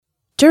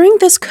During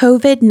this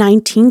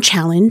COVID-19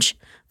 challenge,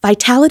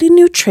 Vitality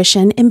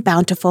Nutrition in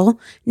Bountiful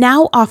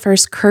now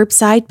offers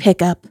curbside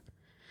pickup.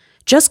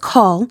 Just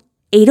call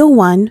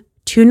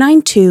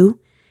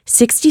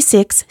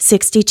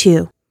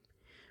 801-292-6662.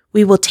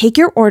 We will take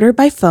your order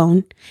by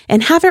phone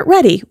and have it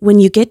ready when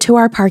you get to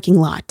our parking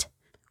lot.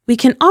 We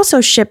can also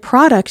ship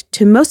product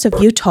to most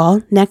of Utah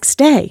next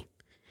day.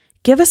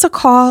 Give us a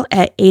call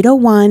at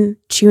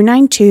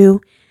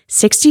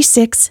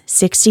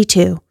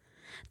 801-292-6662.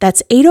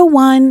 That's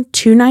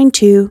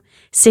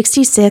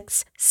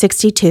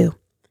 801-292-6662.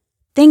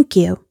 Thank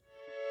you.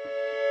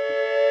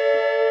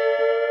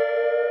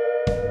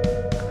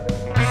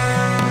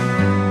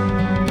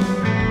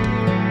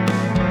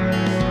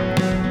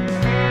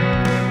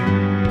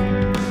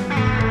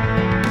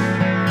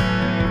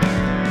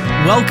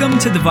 Welcome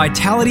to the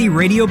Vitality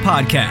Radio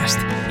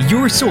Podcast,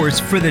 your source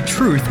for the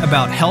truth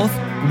about health,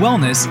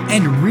 wellness,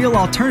 and real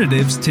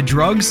alternatives to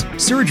drugs,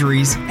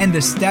 surgeries, and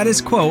the status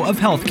quo of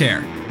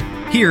healthcare.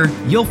 Here,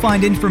 you'll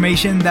find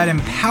information that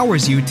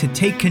empowers you to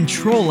take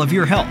control of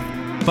your health.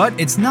 But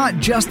it's not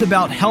just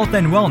about health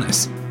and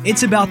wellness.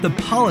 It's about the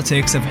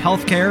politics of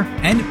healthcare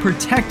and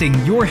protecting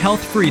your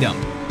health freedom.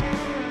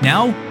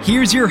 Now,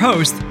 here's your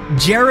host,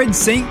 Jared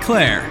St.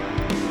 Clair.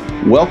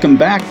 Welcome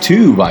back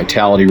to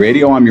Vitality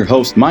Radio. I'm your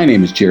host. My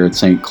name is Jared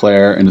St.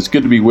 Clair, and it's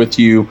good to be with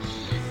you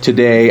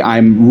today.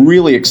 I'm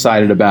really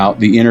excited about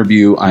the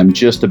interview I'm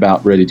just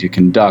about ready to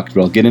conduct,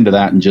 but I'll get into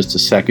that in just a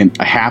second.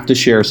 I have to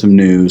share some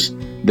news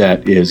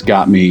that has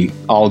got me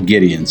all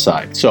giddy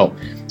inside. So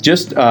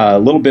just a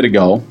little bit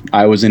ago,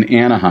 I was in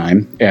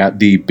Anaheim at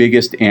the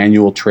biggest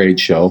annual trade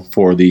show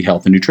for the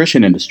health and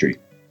nutrition industry,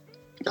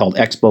 called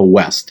Expo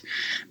West.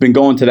 Been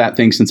going to that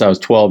thing since I was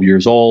 12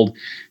 years old.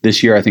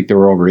 This year, I think there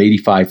were over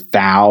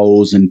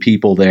 85,000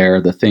 people there.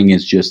 The thing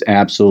is just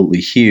absolutely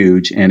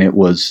huge. And it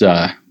was,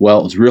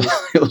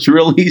 it was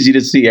real easy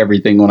to see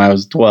everything when I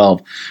was 12.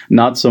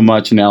 Not so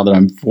much now that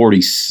I'm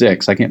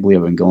 46. I can't believe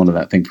I've been going to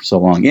that thing for so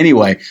long.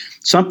 Anyway,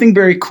 something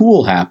very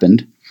cool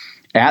happened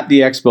at the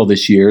Expo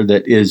this year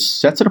that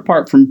sets it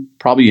apart from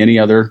probably any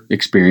other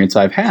experience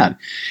I've had.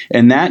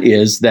 And that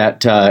is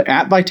that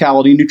at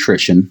Vitality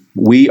Nutrition,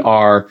 we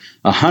are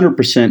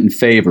 100% in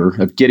favor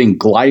of getting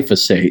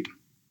glyphosate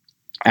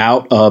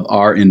out of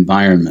our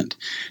environment.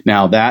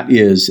 Now, that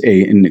is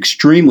an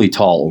extremely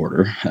tall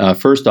order.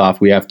 First off,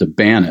 we have to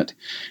ban it,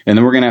 and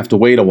then we're going to have to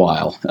wait a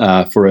while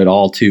for it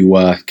all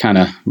to kind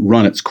of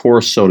run its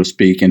course, so to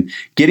speak. And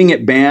getting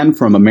it banned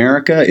from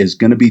America is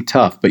going to be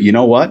tough. But you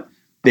know what?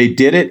 They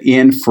did it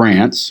in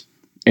France,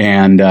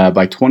 and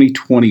by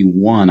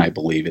 2021, I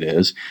believe it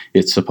is,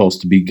 it's supposed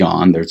to be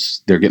gone.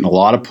 They're getting a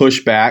lot of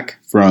pushback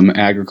from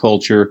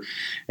agriculture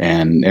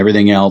and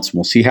everything else.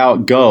 We'll see how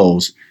it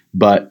goes,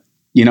 but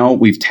you know,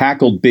 we've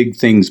tackled big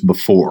things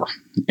before,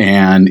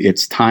 and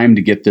it's time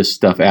to get this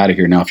stuff out of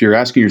here. Now, if you're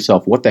asking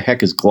yourself, what the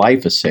heck is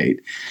glyphosate?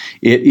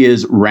 It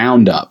is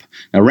Roundup.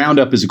 Now,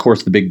 Roundup is, of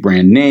course, the big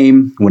brand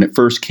name. When it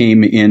first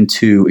came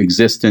into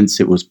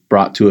existence, it was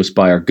brought to us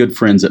by our good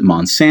friends at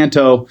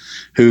Monsanto,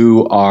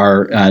 who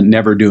are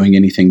never doing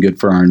anything good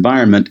for our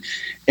environment.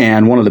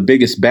 And one of the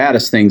biggest,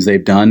 baddest things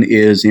they've done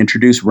is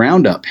introduce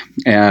Roundup.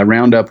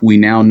 Roundup, we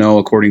now know,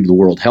 according to the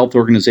World Health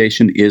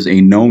Organization, is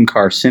a known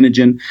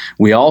carcinogen.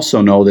 We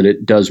also know that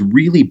it does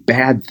really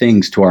bad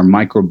things to our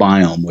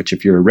microbiome, which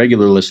if you're a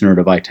regular listener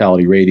to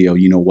Vitality Radio,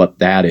 you know what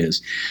that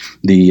is.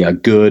 The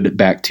good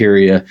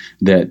bacteria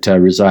that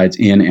resides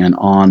in and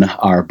on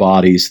our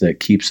bodies that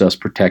keeps us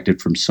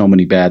protected from so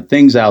many bad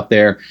things out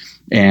there.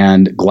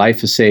 And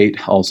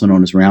glyphosate, also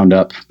known as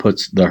Roundup,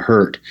 puts the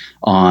hurt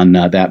on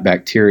that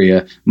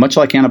bacteria, much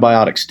like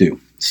antibiotics do.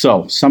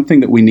 So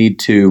something that we need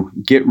to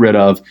get rid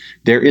of.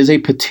 There is a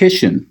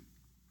petition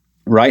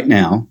right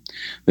now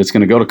that's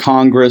going to go to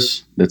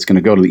Congress, that's going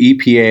to go to the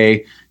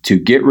EPA to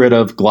get rid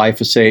of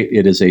glyphosate.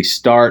 It is a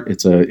start.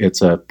 It's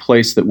a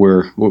place that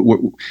we're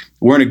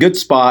in a good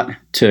spot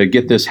to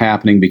get this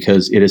happening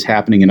because it is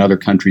happening in other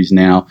countries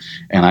now,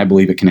 and I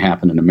believe it can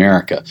happen in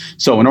America.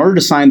 So in order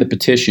to sign the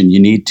petition, you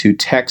need to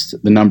text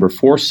the number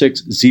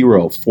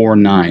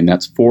 46049.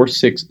 That's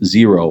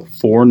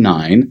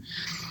 46049.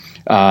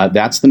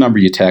 That's the number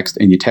you text,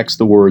 and you text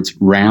the words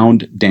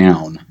round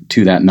down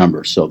to that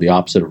number. So the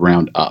opposite of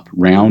round up,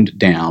 round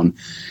down,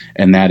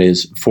 and that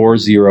is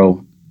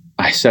 40.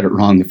 I said it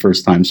wrong the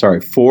first time.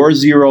 Sorry.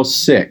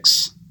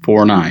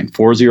 40649.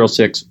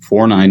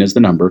 40649 is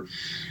the number.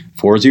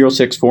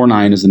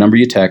 40649 is the number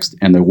you text,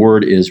 and the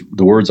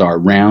words are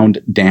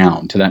round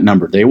down to that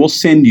number. They will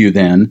send you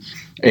then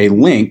a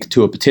link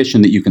to a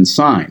petition that you can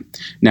sign.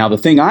 Now, the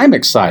thing I'm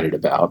excited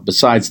about,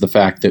 besides the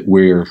fact that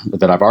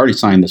I've already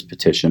signed this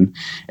petition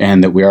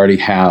and that we already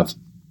have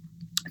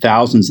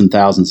thousands and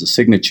thousands of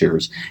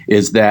signatures,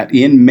 is that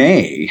in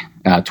May,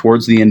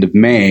 towards the end of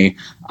May,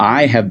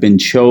 I have been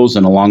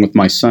chosen, along with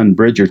my son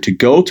Bridger, to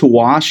go to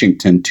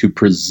Washington to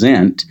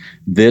present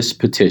this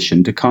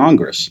petition to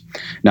Congress.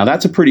 Now,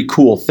 that's a pretty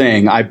cool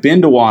thing. I've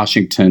been to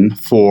Washington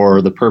for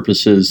the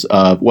purposes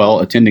of,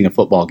 attending a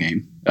football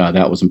game.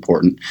 That was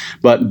important.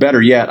 But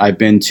better yet, I've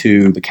been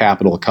to the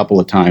Capitol a couple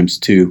of times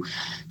to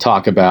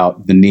talk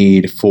about the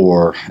need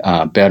for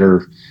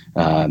better,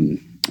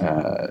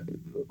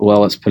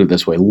 let's put it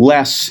this way,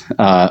 less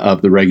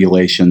of the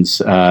regulations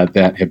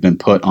that have been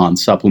put on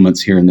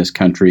supplements here in this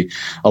country,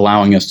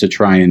 allowing us to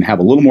try and have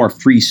a little more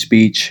free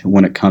speech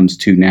when it comes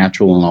to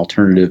natural and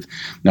alternative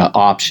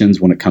options,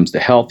 when it comes to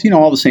health,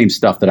 all the same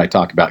stuff that I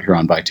talk about here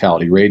on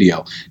Vitality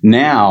Radio.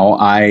 Now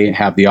I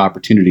have the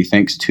opportunity,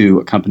 thanks to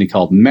a company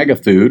called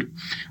Megafood,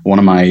 one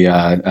of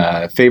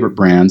my favorite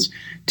brands,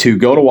 to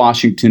go to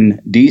Washington,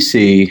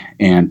 D.C.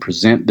 and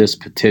present this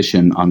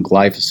petition on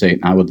glyphosate.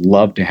 And I would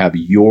love to have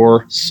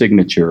your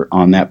signature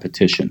on that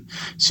petition.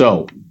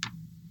 So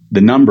the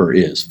number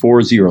is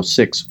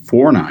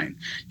 40649.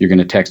 You're going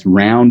to text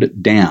round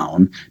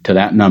down to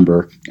that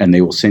number, and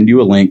they will send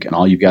you a link. And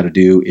all you've got to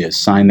do is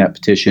sign that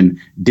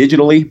petition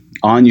digitally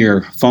on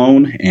your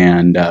phone,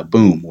 and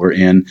boom, we're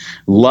in.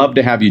 Love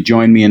to have you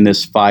join me in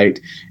this fight.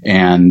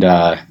 And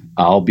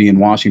I'll be in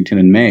Washington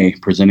in May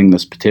presenting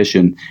this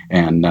petition,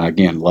 and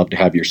again, love to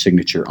have your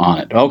signature on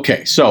it.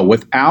 Okay, so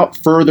without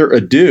further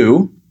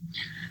ado,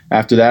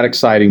 after that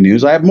exciting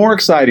news, I have more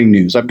exciting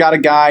news. I've got a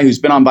guy who's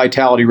been on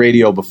Vitality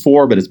Radio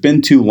before, but it's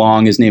been too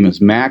long. His name is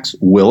Max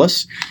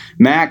Willis.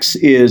 Max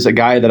is a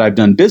guy that I've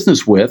done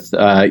business with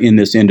in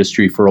this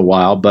industry for a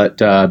while, but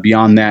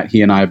beyond that,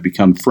 he and I have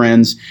become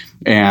friends.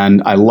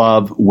 And I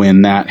love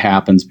when that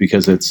happens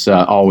because it's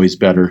always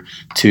better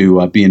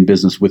to be in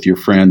business with your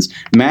friends.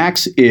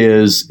 Max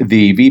is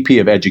the VP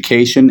of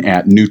Education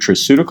at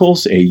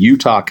Nutraceuticals, a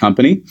Utah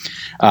company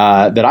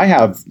that I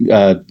have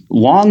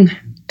long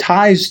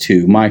ties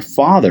to. My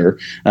father,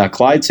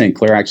 Clyde St.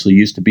 Clair, actually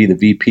used to be the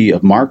VP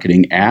of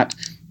Marketing at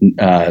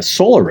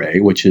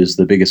Solaray, which is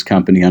the biggest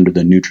company under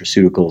the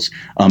Nutraceuticals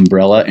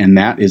umbrella, and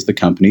that is the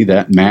company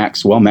that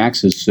Max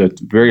is to a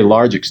very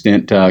large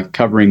extent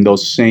covering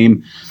those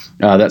same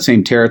that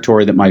same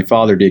territory that my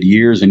father did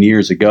years and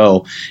years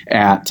ago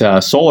at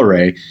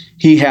Solaray.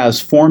 He has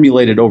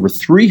formulated over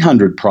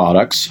 300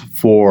 products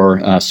for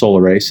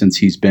Solaray since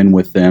he's been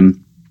with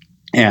them.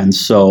 And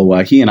so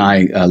he and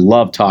I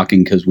love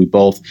talking because we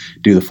both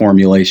do the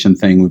formulation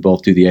thing. We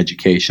both do the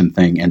education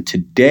thing. And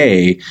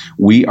today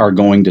we are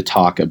going to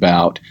talk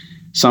about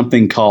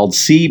something called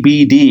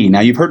CBD.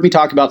 Now, you've heard me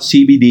talk about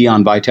CBD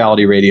on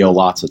Vitality Radio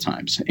lots of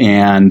times.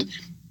 And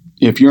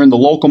if you're in the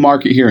local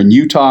market here in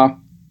Utah,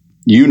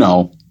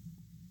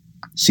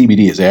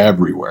 CBD is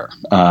everywhere.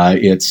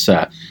 It's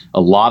a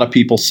lot of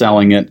people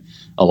selling it,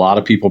 a lot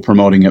of people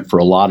promoting it for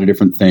a lot of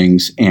different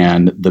things.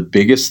 And the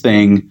biggest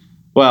thing,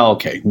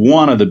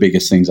 one of the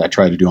biggest things I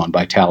try to do on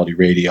Vitality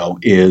Radio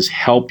is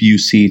help you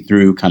see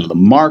through kind of the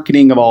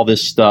marketing of all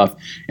this stuff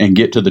and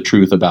get to the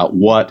truth about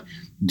what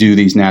do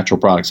these natural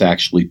products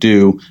actually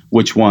do,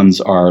 which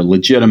ones are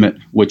legitimate,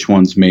 which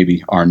ones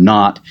maybe are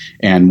not,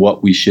 and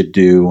what we should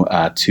do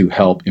to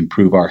help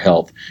improve our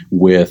health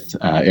with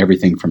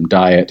everything from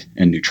diet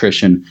and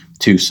nutrition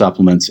to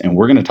supplements. And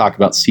we're going to talk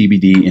about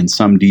CBD in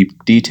some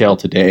deep detail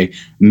today.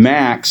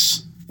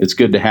 Max, it's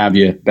good to have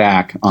you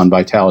back on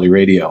Vitality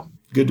Radio.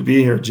 Good to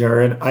be here,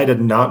 Jared. I did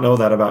not know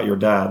that about your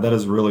dad. That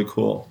is really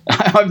cool.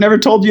 I've never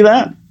told you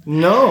that.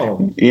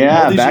 No.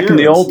 Yeah, back in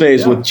the old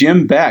days with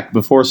Jim Beck,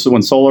 when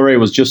Solaray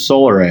was just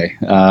Solaray.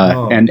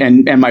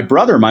 And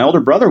my older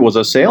brother was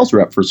a sales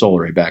rep for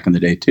Solaray back in the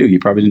day, too. You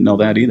probably didn't know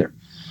that either.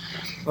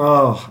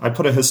 Oh, I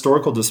put a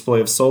historical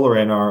display of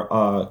Solaray in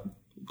our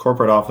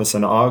corporate office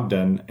in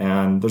Ogden,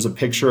 and there's a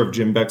picture of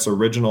Jim Beck's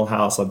original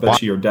house. I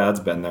bet you your dad's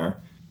been there.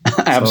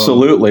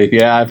 Absolutely.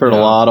 Yeah, I've heard a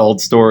lot of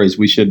old stories.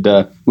 We should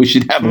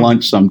have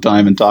lunch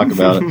sometime and talk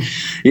about it.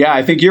 Yeah,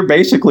 I think you're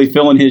basically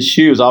filling his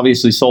shoes.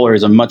 Obviously, Solaray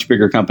is a much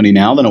bigger company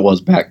now than it was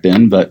back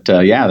then. But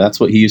that's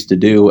what he used to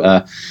do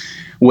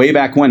way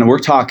back when. And we're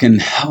talking,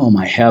 oh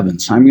my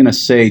heavens, I'm going to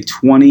say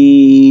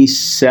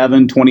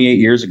 27, 28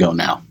 years ago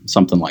now,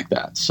 something like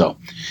that. So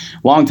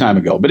long time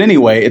ago. But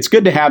anyway, it's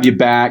good to have you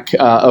back.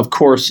 Of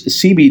course,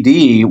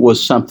 CBD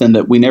was something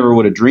that we never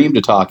would have dreamed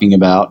of talking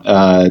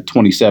about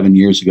 27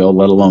 years ago,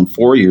 let alone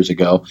 4 years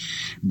ago.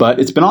 But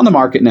it's been on the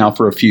market now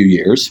for a few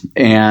years.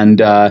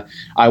 And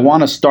I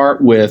want to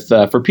start with,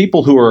 for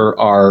people who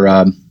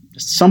are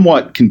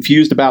somewhat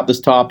confused about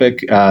this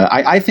topic,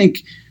 I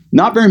think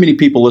not very many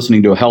people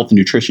listening to a health and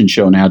nutrition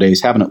show nowadays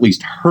haven't at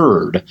least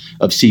heard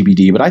of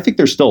CBD, but I think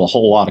there's still a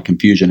whole lot of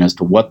confusion as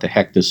to what the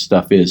heck this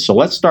stuff is. So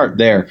let's start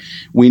there.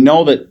 We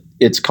know that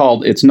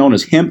it's known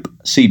as hemp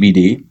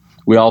CBD.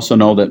 We also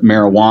know that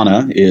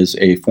marijuana is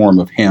a form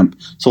of hemp.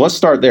 So let's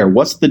start there.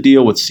 What's the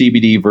deal with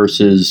CBD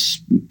versus,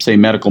 say,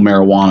 medical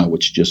marijuana,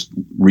 which just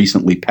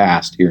recently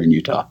passed here in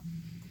Utah?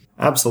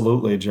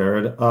 Absolutely,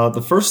 Jared.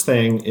 The first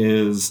thing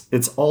is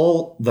it's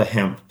all the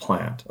hemp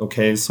plant,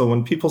 okay? So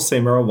when people say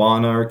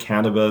marijuana or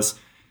cannabis,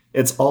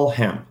 it's all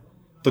hemp.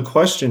 The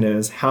question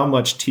is how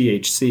much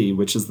THC,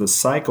 which is the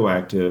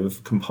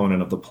psychoactive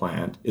component of the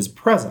plant, is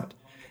present.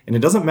 And it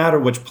doesn't matter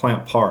which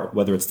plant part,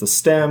 whether it's the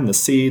stem, the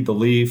seed, the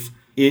leaf.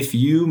 If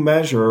you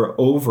measure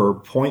over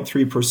 0.3%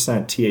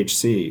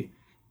 THC,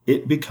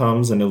 it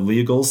becomes an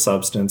illegal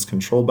substance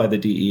controlled by the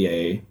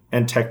DEA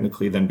and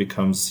technically then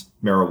becomes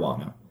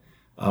marijuana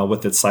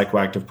with its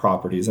psychoactive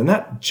properties. And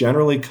that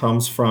generally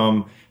comes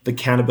from the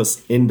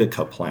cannabis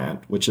indica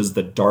plant, which is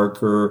the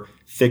darker,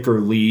 thicker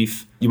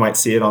leaf. You might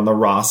see it on the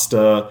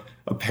Rasta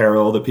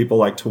apparel that people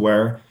like to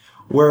wear.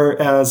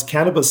 Whereas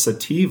cannabis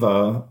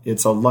sativa,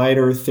 it's a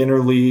lighter, thinner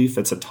leaf.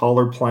 It's a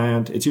taller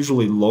plant. It's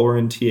usually lower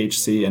in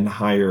THC and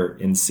higher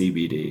in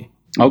CBD.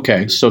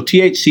 Okay, so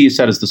THC you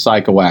said is the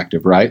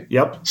psychoactive, right?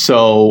 Yep.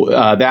 So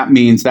that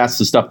means that's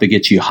the stuff that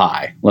gets you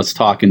high. Let's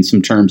talk in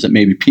some terms that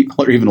maybe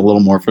people are even a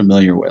little more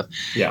familiar with.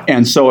 Yeah.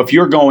 And so if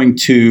you're going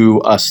to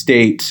a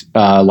state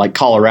like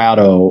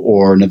Colorado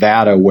or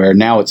Nevada where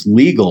now it's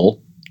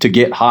legal to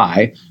get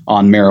high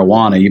on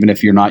marijuana, even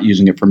if you're not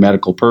using it for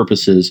medical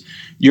purposes,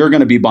 you're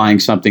going to be buying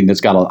something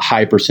that's got a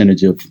high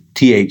percentage of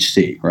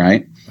THC,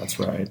 right? That's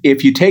right.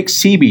 If you take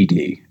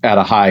CBD at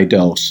a high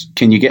dose,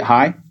 can you get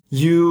high?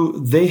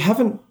 They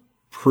haven't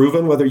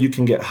proven whether you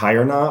can get high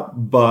or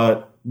not,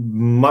 but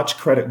much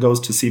credit goes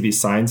to CV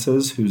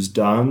Sciences, who's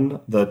done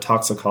the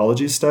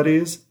toxicology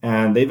studies,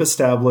 and they've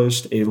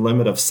established a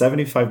limit of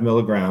 75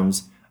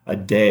 milligrams a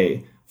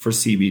day for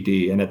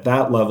CBD. And at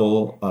that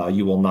level,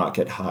 you will not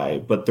get high.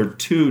 But they're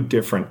two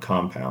different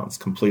compounds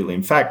completely.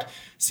 In fact,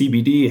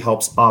 CBD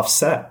helps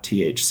offset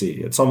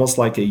THC. It's almost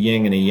like a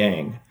yin and a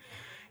yang.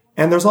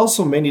 And there's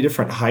also many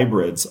different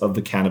hybrids of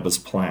the cannabis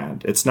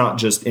plant. It's not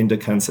just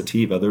indica and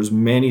sativa. There's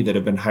many that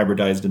have been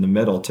hybridized in the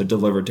middle to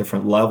deliver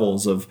different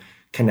levels of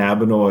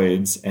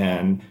cannabinoids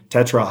and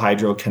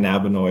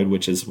tetrahydrocannabinoid,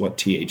 which is what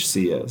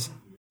THC is.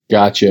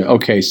 Gotcha.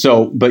 Okay.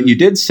 So, but you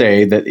did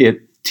say that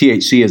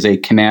THC is a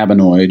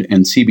cannabinoid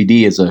and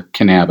CBD is a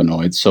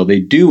cannabinoid. So they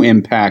do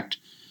impact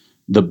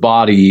the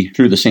body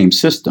through the same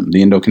system,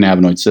 the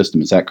endocannabinoid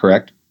system. Is that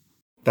correct?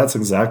 That's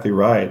exactly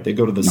right. They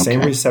go to the same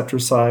receptor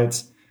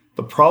sites.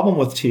 The problem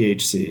with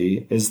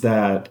THC is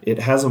that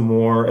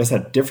it's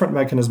a different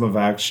mechanism of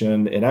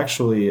action. It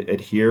actually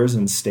adheres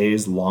and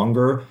stays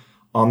longer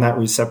on that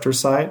receptor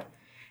site.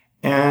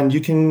 And you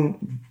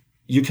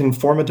can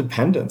form a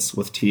dependence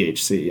with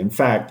THC. In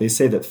fact, they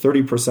say that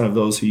 30% of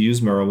those who use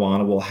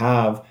marijuana will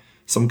have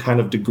some kind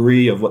of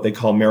degree of what they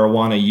call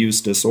marijuana use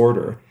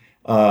disorder,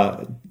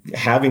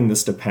 having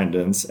this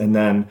dependence. And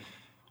then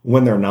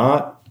when they're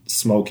not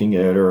smoking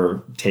it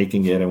or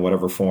taking it in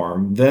whatever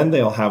form, then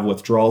they'll have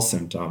withdrawal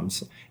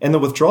symptoms. And the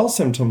withdrawal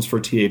symptoms for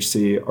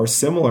THC are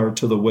similar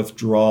to the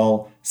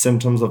withdrawal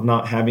symptoms of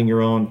not having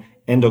your own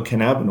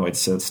endocannabinoid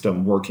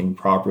system working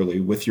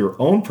properly with your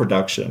own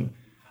production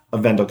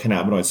of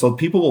endocannabinoids. So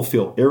people will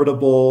feel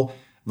irritable,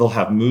 they'll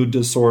have mood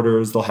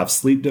disorders, they'll have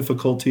sleep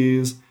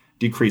difficulties,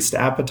 decreased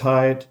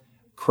appetite,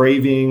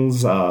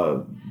 cravings,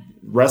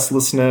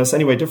 restlessness.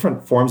 Anyway,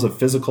 different forms of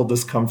physical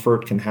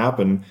discomfort can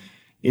happen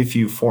if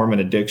you form an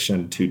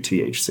addiction to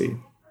THC.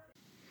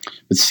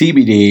 But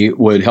CBD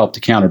would help to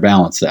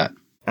counterbalance that.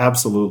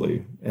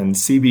 Absolutely. And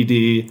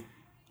CBD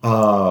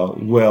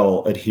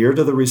will adhere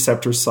to the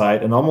receptor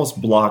site and almost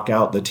block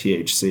out the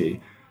THC.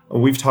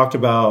 We've talked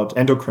about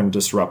endocrine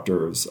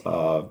disruptors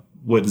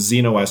with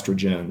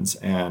xenoestrogens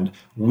and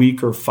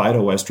weaker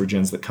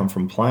phytoestrogens that come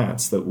from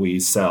plants that we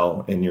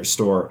sell in your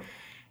store.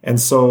 And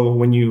so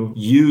when you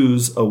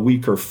use a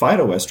weaker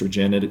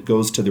phytoestrogen and it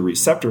goes to the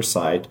receptor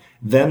site,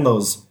 then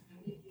those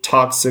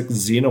toxic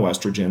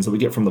xenoestrogens that we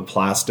get from the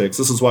plastics.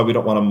 This is why we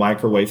don't want to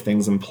microwave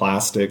things in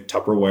plastic,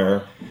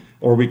 Tupperware,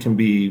 or we can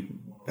be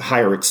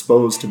higher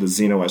exposed to the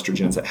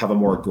xenoestrogens that have a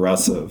more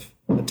aggressive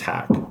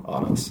attack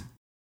on us.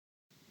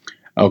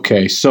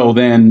 Okay, so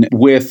then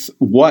with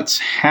what's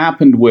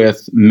happened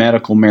with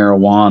medical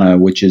marijuana,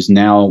 which is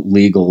now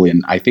legal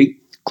in, I think,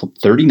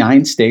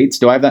 39 states.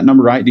 Do I have that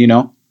number right? Do you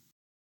know?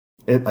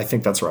 I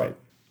think that's right.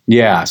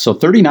 Yeah, so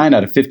 39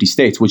 out of 50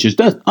 states, which is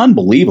just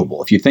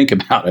unbelievable if you think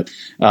about it,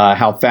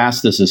 how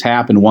fast this has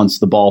happened once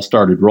the ball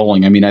started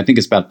rolling. I mean, I think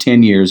it's about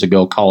 10 years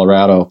ago,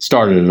 Colorado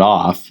started it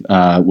off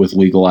with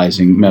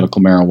legalizing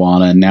medical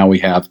marijuana, and now we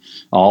have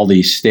all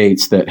these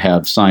states that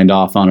have signed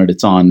off on it.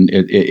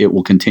 It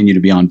will continue to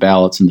be on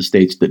ballots in the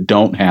states that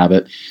don't have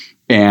it.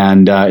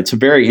 And it's a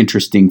very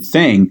interesting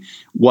thing.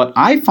 What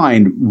I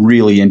find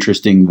really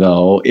interesting,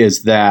 though,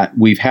 is that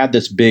we've had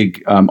this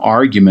big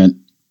argument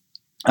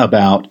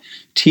about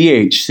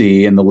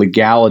THC and the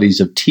legalities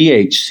of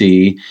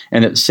THC.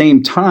 And at the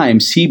same time,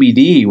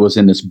 CBD was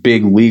in this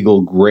big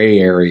legal gray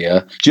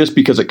area just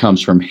because it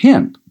comes from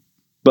hemp.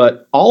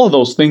 But all of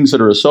those things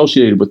that are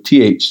associated with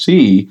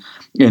THC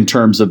in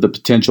terms of the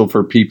potential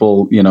for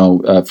people,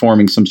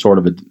 forming some sort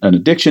of an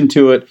addiction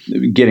to it,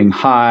 getting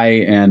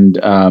high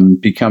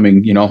and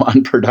becoming,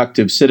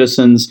 unproductive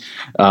citizens,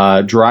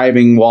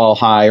 driving while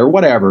high or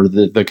whatever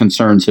the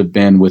concerns have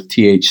been with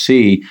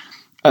THC,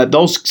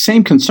 those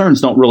same concerns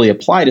don't really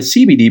apply to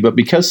CBD, but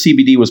because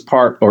CBD was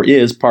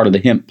is part of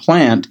the hemp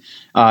plant,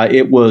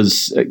 it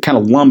was kind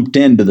of lumped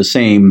into the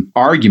same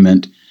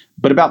argument.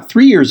 But about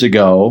 3 years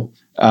ago,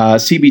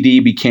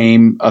 CBD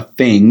became a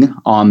thing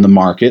on the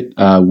market.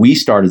 We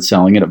started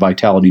selling it at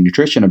Vitality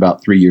Nutrition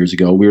about 3 years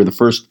ago. We were the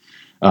first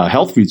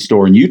health food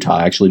store in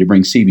Utah, actually, to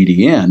bring CBD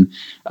in.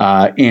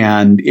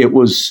 And it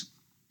was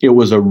it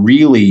was a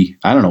really,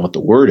 I don't know what the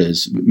word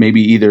is,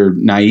 maybe either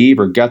naive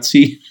or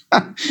gutsy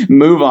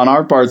move on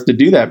our parts to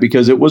do that,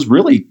 because it was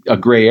really a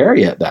gray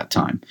area at that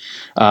time.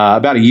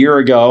 About a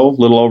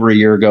little over a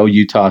year ago,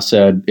 Utah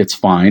said it's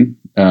fine.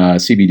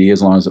 CBD,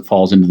 as long as it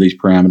falls into these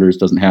parameters,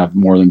 doesn't have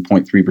more than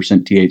 0.3%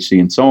 THC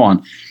and so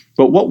on.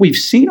 But what we've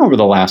seen over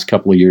the last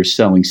couple of years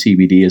selling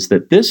CBD is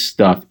that this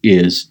stuff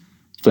is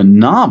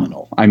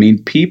phenomenal. I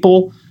mean,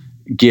 people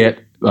get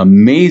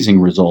amazing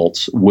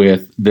results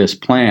with this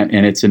plant,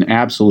 and it's an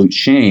absolute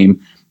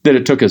shame that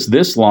it took us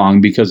this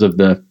long because of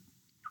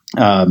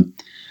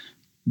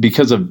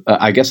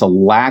I guess a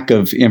lack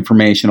of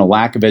information, a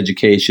lack of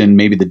education,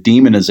 maybe the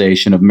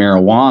demonization of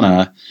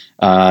marijuana,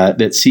 that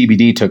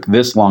CBD took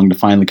this long to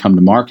finally come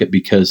to market,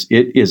 because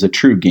it is a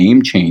true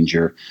game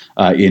changer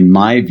in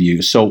my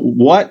view. So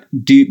what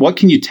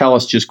can you tell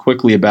us just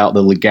quickly about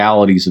the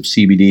legalities of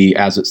CBD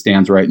as it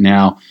stands right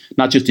now,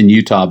 not just in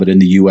Utah, but in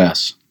the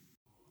U.S.?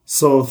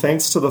 So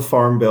thanks to the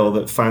farm bill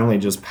that finally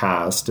just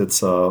passed,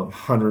 it's a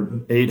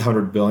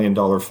 $800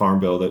 billion farm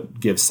bill that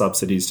gives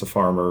subsidies to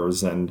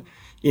farmers. And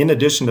in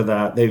addition to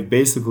that, they've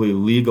basically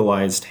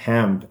legalized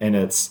hemp and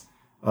its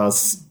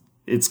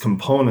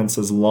components,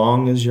 as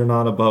long as you're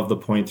not above the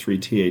 0.3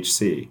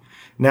 THC.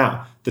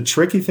 Now, the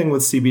tricky thing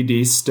with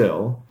CBD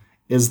still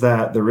is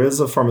that there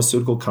is a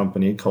pharmaceutical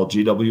company called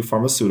GW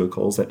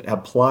Pharmaceuticals that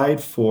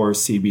applied for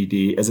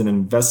CBD as an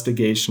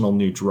investigational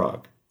new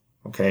drug.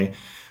 Okay.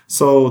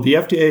 So the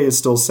FDA is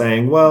still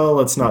saying, well,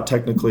 it's not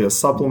technically a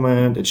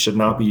supplement. It should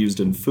not be used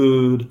in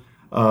food,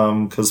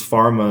 because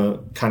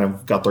pharma kind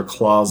of got their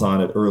claws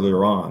on it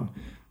earlier on.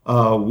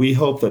 We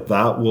hope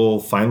that will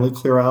finally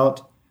clear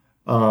out.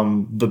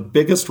 The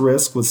biggest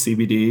risk with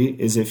CBD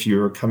is if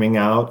you're coming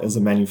out as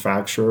a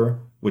manufacturer,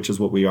 which is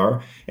what we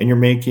are, and you're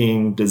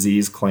making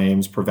disease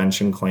claims,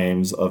 prevention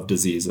claims of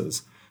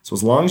diseases. So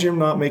as long as you're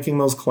not making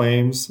those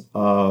claims,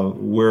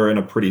 we're in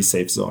a pretty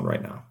safe zone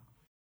right now.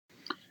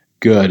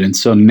 Good. And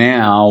so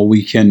now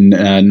we can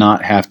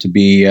not have to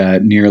be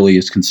nearly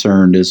as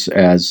concerned as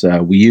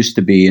we used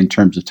to be in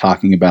terms of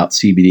talking about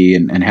CBD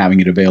and having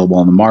it available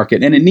on the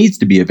market. And it needs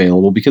to be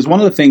available, because one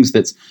of the things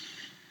that's,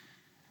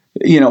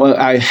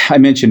 I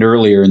mentioned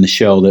earlier in the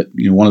show that,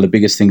 one of the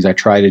biggest things I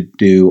try to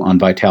do on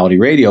Vitality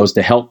Radio is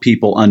to help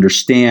people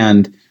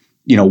understand,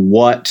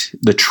 what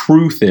the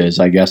truth is,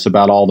 I guess,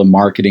 about all the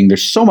marketing.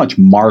 There's so much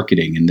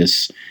marketing in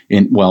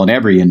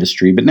every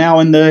industry, but now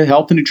in the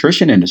health and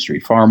nutrition industry,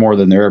 far more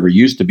than there ever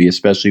used to be,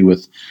 especially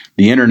with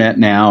the internet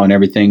now and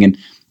everything. And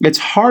it's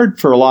hard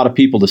for a lot of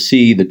people to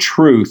see the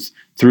truth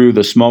through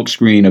the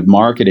smokescreen of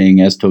marketing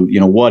as to,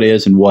 what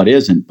is and what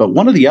isn't. But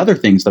one of the other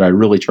things that I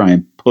really try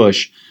and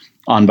push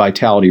on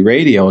Vitality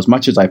Radio as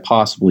much as I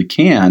possibly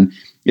can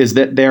is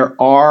that there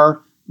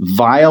are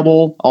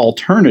viable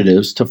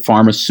alternatives to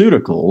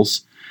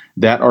pharmaceuticals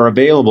that are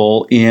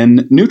available in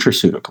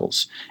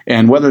nutraceuticals.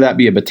 And whether that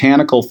be a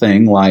botanical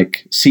thing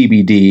like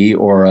CBD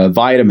or a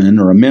vitamin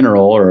or a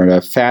mineral or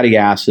a fatty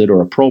acid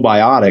or a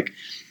probiotic,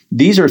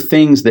 these are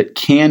things that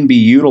can be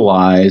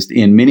utilized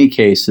in many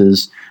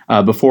cases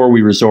before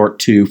we resort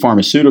to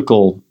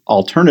pharmaceutical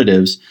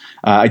alternatives.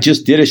 I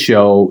just did a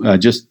show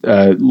just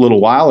a little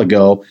while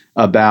ago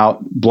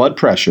about blood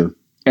pressure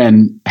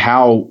and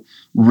how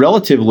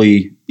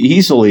relatively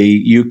easily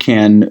you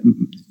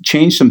can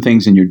change some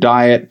things in your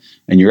diet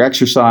and your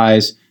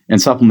exercise and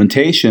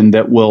supplementation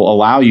that will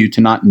allow you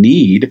to not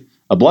need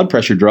a blood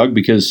pressure drug,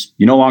 because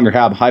you no longer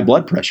have high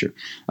blood pressure.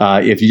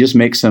 If you just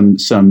make some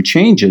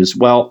changes,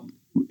 well,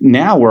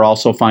 now we're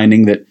also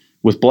finding that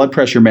with blood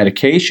pressure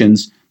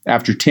medications,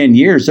 after 10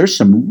 years, there's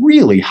some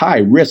really high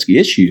risk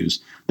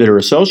issues that are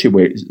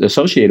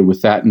associated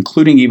with that,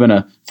 including even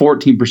a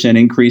 14%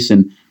 increase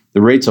in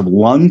the rates of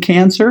lung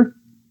cancer,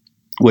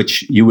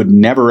 which you would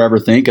never, ever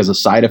think as a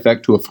side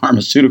effect to a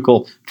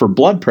pharmaceutical for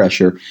blood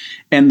pressure.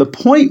 And the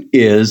point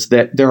is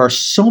that there are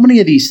so many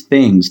of these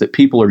things that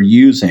people are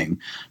using,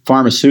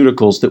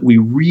 pharmaceuticals, that we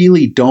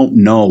really don't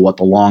know what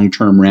the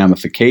long-term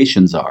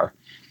ramifications are.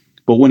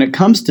 But when it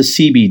comes to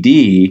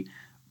CBD,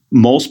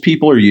 most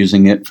people are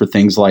using it for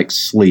things like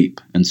sleep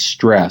and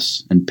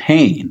stress and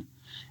pain.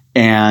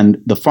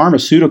 And the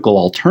pharmaceutical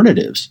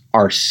alternatives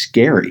are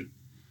scary,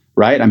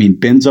 right? I mean,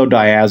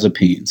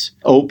 benzodiazepines,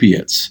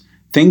 opiates,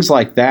 things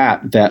like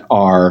that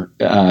are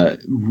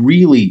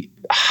really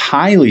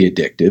highly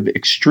addictive,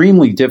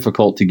 extremely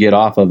difficult to get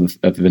off of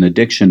if an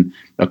addiction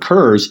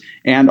occurs,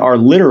 and are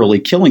literally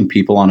killing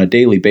people on a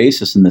daily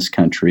basis in this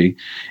country.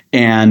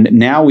 And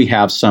now we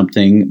have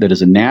something that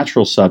is a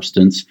natural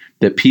substance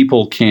that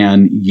people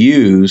can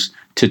use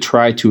to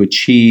try to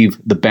achieve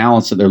the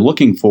balance that they're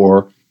looking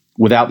for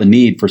without the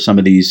need for some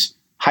of these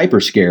hyper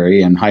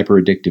scary and hyper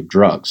addictive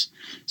drugs.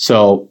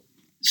 So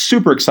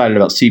super excited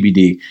about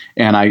CBD,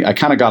 and I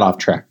kind of got off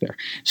track there.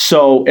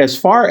 So as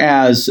far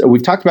as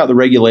we've talked about the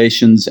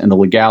regulations and the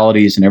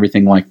legalities and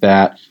everything like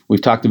that,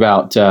 we've talked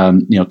about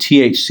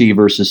THC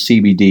versus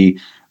CBD.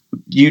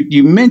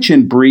 You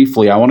mentioned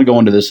briefly, I want to go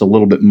into this a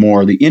little bit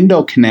more, the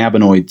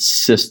endocannabinoid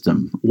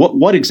system.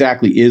 What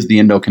exactly is the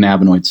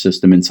endocannabinoid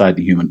system inside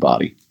the human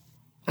body?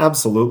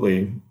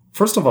 Absolutely.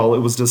 First of all, it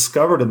was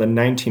discovered in the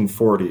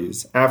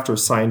 1940s after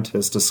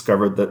scientists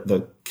discovered that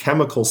the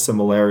chemical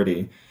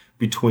similarity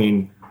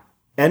between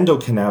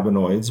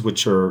endocannabinoids,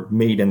 which are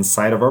made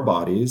inside of our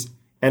bodies,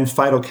 and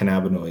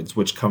phytocannabinoids,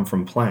 which come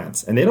from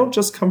plants. And they don't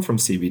just come from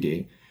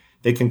CBD.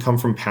 They can come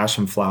from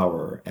passion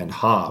flower and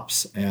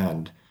hops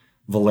and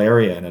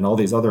valerian and all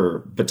these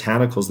other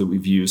botanicals that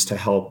we've used to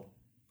help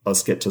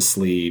us get to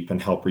sleep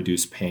and help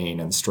reduce pain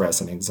and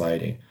stress and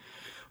anxiety.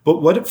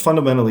 But what it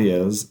fundamentally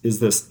is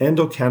this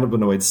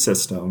endocannabinoid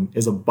system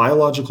is a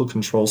biological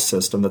control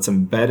system that's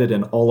embedded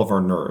in all of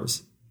our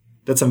nerves,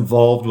 that's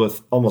involved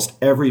with almost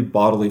every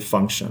bodily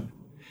function.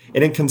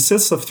 And it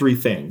consists of three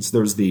things.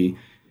 There's the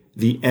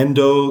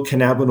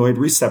endocannabinoid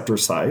receptor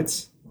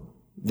sites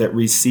that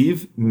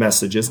receive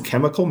messages,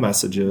 chemical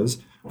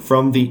messages,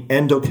 from the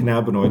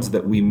endocannabinoids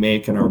that we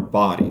make in our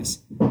bodies.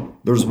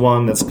 There's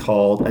one that's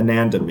called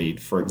anandamide,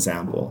 for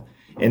example,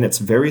 and it's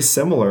very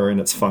similar in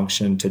its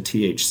function to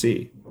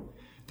THC.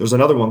 There's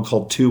another one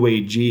called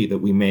 2-AG that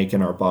we make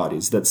in our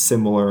bodies that's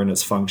similar in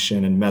its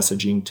function and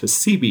messaging to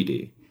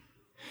CBD.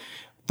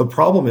 The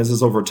problem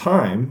is over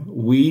time,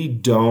 we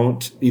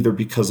don't, either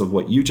because of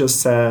what you just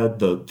said,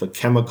 the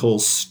chemical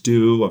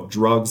stew of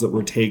drugs that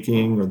we're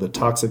taking, or the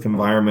toxic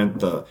environment,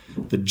 the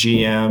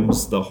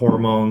GMs, the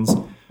hormones,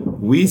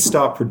 we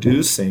stop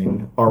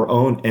producing our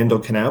own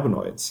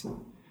endocannabinoids.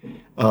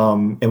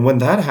 And when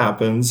that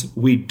happens,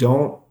 we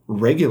don't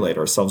regulate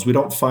ourselves. We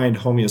don't find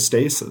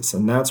homeostasis.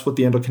 And that's what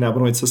the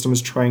endocannabinoid system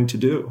is trying to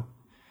do,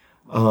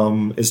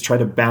 is try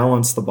to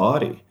balance the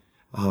body.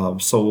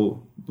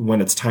 So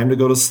when it's time to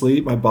go to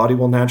sleep, my body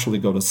will naturally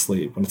go to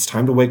sleep. When it's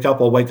time to wake up,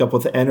 I'll wake up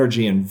with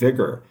energy and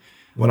vigor.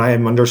 When I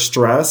am under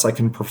stress, I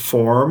can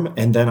perform,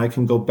 and then I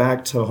can go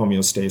back to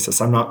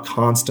homeostasis. I'm not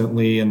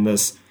constantly in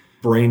this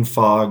brain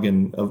fog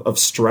and of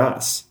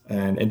stress.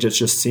 And it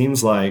just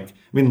seems like, I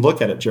mean,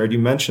 look at it, Jared. You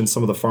mentioned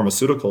some of the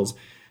pharmaceuticals.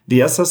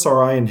 The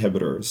SSRI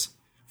inhibitors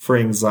for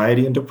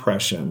anxiety and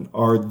depression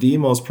are the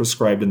most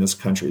prescribed in this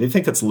country. They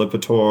think it's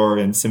Lipitor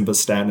and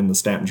Simvastatin and the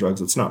statin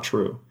drugs. It's not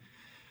true.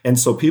 And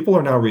so people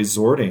are now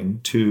resorting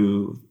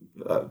to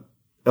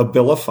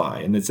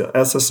Abilify and its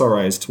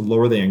SSRIs to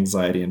lower the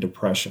anxiety and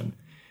depression.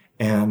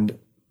 And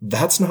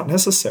that's not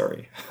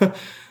necessary.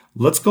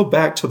 Let's go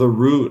back to the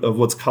root of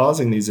what's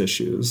causing these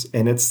issues.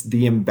 And it's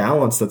the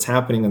imbalance that's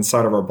happening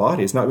inside of our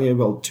bodies, not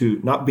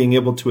being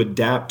able to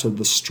adapt to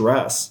the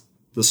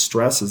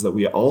stresses that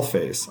we all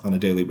face on a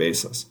daily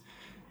basis.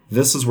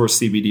 This is where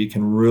CBD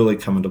can really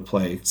come into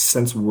play.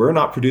 Since we're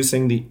not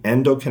producing the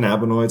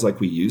endocannabinoids like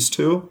we used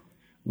to,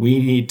 we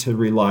need to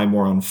rely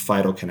more on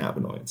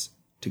phytocannabinoids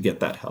to get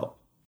that help.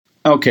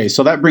 Okay,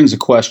 so that brings a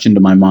question to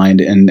my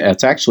mind, and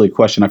it's actually a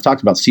question. I've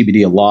talked about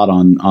CBD a lot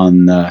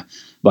on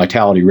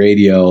Vitality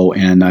Radio,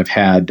 and I've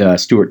had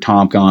Stuart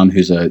Tomk on,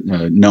 who's a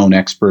known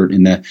expert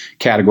in the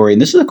category.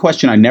 And this is a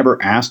question I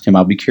never asked him.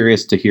 I'll be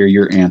curious to hear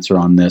your answer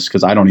on this,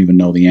 because I don't even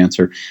know the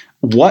answer.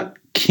 What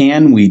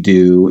can we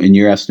do, in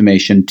your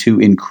estimation, to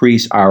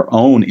increase our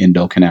own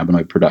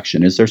endocannabinoid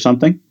production? Is there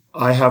something?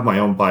 I have my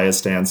own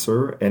biased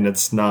answer, and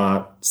it's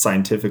not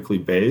scientifically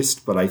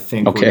based, but I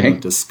think we're going to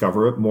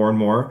discover it more and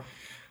more.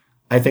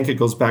 I think it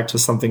goes back to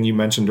something you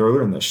mentioned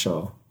earlier in this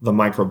show, the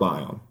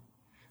microbiome.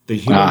 The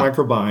human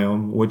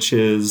microbiome, which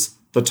is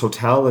the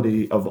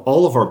totality of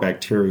all of our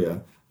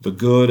bacteria, the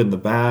good and the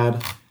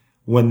bad.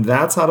 When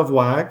that's out of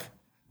whack,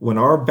 when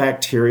our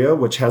bacteria,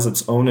 which has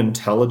its own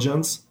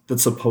intelligence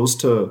that's supposed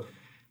to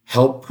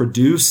help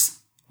produce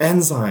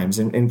enzymes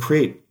and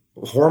create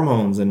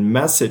hormones and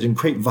message and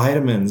create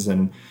vitamins,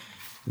 and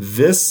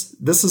this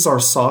is our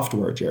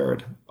software,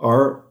 Jared.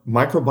 Our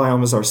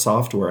microbiome is our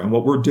software, and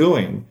what we're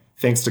doing,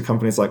 thanks to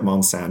companies like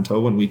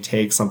Monsanto, when we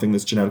take something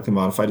that's genetically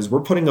modified, is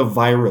we're putting a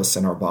virus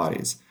in our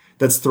bodies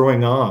that's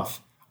throwing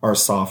off our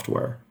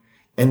software.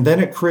 And then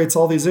it creates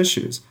all these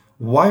issues.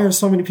 Why are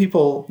so many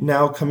people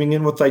now coming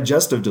in with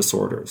digestive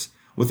disorders,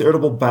 with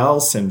irritable bowel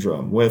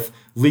syndrome, with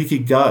leaky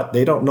gut?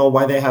 They don't know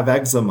why they have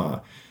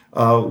eczema.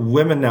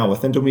 Women now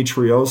with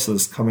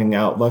endometriosis coming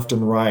out left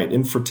and right,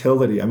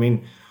 infertility. I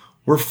mean,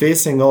 we're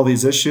facing all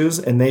these issues,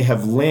 and they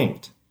have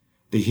linked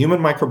the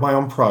Human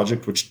Microbiome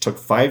Project, which took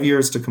 5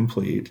 years to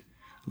complete,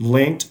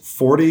 linked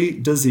 40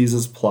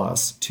 diseases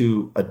plus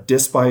to a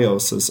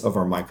dysbiosis of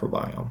our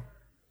microbiome.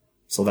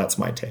 So that's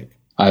my take.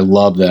 I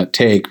love that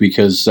take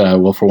because,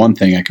 well, for one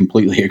thing, I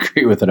completely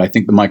agree with it. I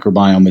think the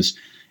microbiome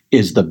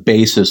is the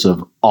basis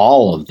of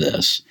all of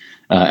this.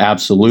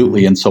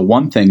 Absolutely. And so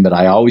one thing that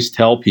I always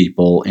tell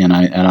people, and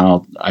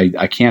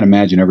I can't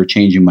imagine ever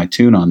changing my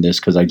tune on this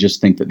because I just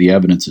think that the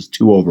evidence is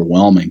too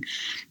overwhelming,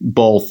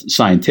 both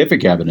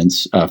scientific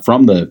evidence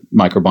from the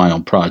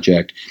Microbiome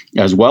Project,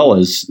 as well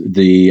as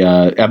the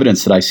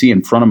evidence that I see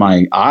in front of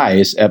my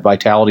eyes at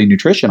Vitality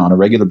Nutrition on a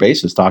regular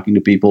basis, talking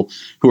to people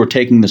who are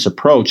taking this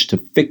approach to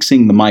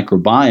fixing the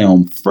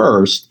microbiome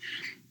first.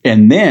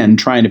 and then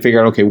trying to figure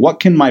out, okay, what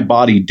can my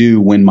body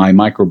do when my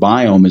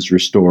microbiome is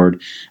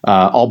restored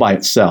all by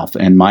itself?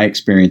 And my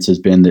experience has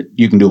been that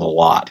you can do a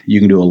lot. You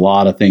can do a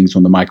lot of things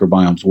when the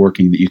microbiome's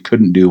working that you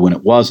couldn't do when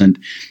it wasn't.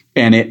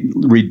 And it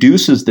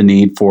reduces the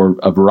need for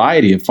a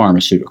variety of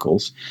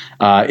pharmaceuticals.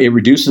 It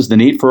reduces the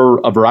need for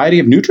a variety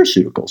of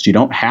nutraceuticals. You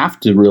don't have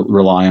to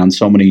rely on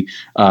so many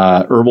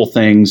herbal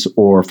things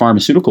or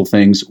pharmaceutical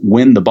things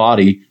when the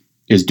body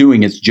is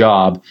doing its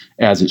job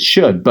as it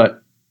should.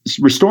 But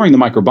restoring the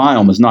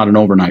microbiome is not an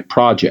overnight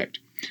project.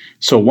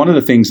 So one of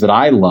the things that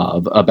I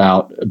love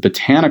about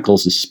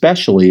botanicals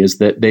especially is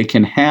that they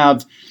can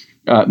have,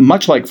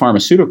 much like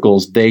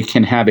pharmaceuticals, they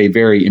can have a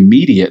very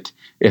immediate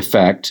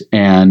effect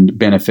and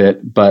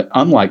benefit, but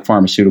unlike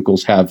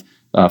pharmaceuticals, have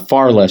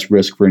far less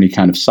risk for any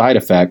kind of side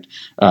effect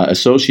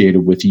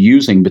associated with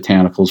using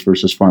botanicals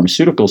versus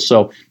pharmaceuticals.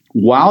 So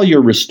while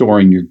you're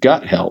restoring your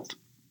gut health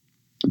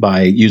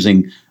by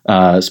using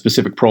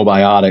specific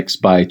probiotics,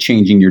 by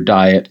changing your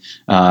diet,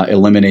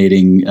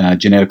 eliminating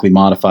genetically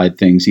modified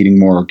things, eating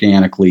more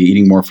organically,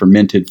 eating more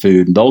fermented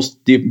food, and those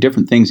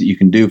different things that you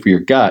can do for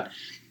your gut,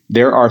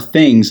 there are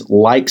things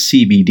like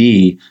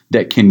CBD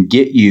that can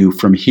get you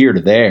from here to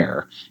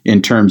there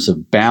in terms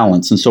of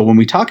balance. And so when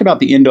we talk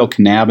about the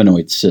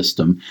endocannabinoid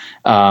system,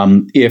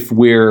 if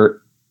we're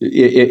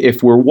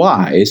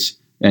wise,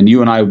 and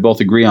you and I would both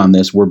agree on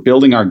this, we're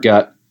building our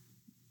gut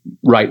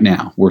right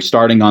now. We're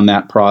starting on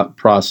that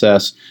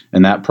process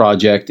and that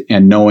project,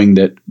 and knowing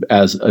that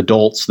as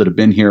adults that have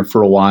been here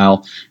for a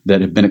while,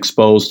 that have been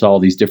exposed to all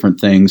these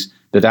different things,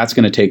 that's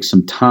going to take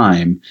some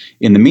time.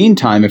 In the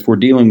meantime, if we're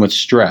dealing with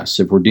stress,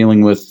 if we're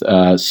dealing with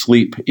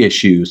sleep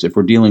issues, if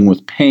we're dealing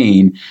with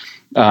pain,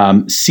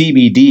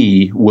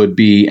 CBD would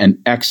be an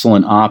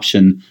excellent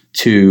option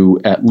to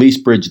at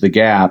least bridge the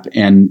gap.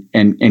 And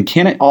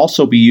can it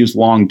also be used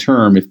long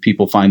term if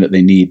people find that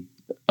they need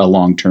a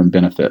long term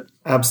benefit?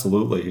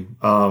 Absolutely.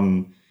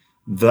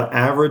 The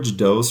average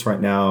dose right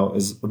now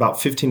is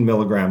about 15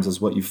 milligrams is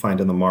what you find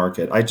in the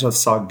market. I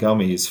just saw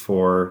gummies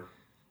for,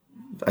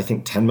 I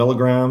think, 10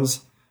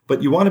 milligrams,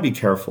 but you want to be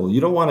careful.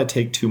 You don't want to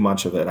take too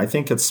much of it. I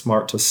think it's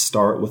smart to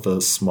start with a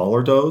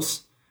smaller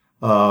dose.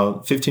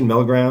 15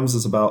 milligrams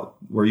is about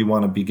where you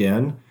want to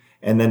begin,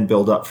 and then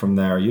build up from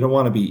there. You don't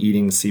want to be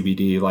eating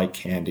CBD like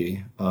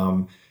candy.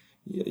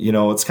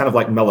 It's kind of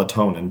like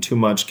melatonin. Too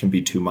much can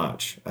be too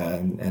much.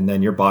 And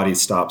then your body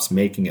stops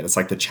making it. It's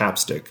like the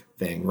chapstick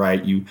thing,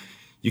 right? You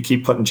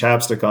keep putting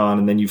chapstick on,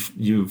 and then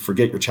you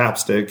forget your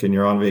chapstick, and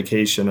you're on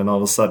vacation, and all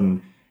of a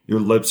sudden your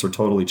lips are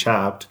totally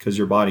chapped because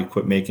your body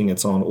quit making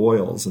its own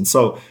oils. And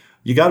so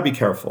you got to be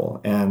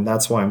careful. And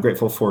that's why I'm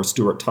grateful for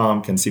Stuart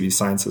Tomk and CV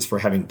Sciences for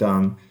having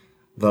done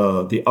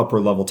the upper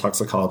level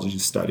toxicology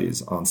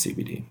studies on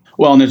CBD.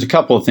 Well, and there's a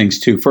couple of things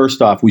too.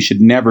 First off, we should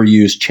never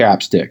use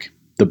chapstick,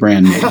 the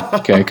brand name,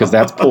 okay? Because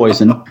that's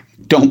poison.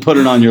 Don't put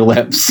it on your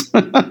lips.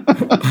 I'm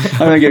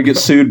going to get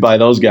sued by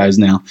those guys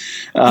now.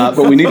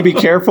 But we need to be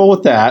careful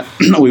with that.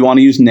 We want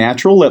to use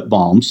natural lip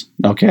balms,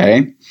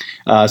 okay?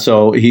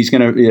 So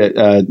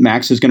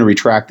Max is going to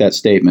retract that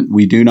statement.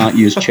 We do not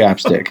use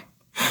chapstick.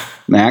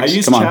 Max, I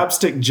use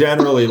chapstick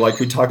generally, like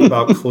we talk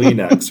about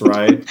Kleenex,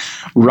 right?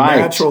 Right.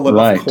 Natural lip,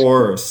 right. Of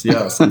course.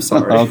 Yes, I'm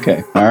sorry.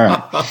 Okay. All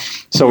right.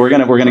 So we're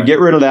gonna get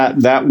rid of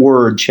that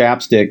word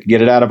chapstick,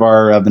 get it out of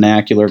our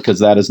vernacular,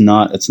 because it's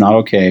not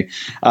okay.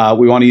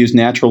 We want to use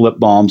natural lip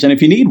balms, and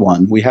if you need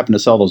one, we happen to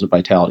sell those at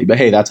Vitality. But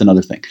hey, that's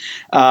another thing.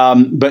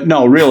 But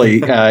no,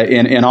 really,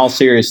 in all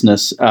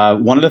seriousness,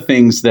 one of the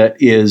things that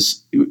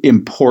is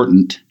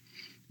important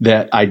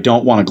that I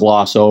don't want to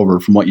gloss over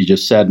from what you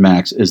just said,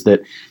 Max, is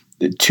that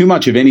too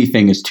much of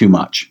anything is too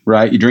much,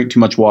 right? You drink too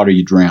much water,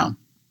 you drown.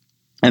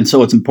 And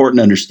so it's important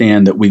to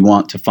understand that we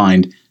want to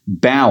find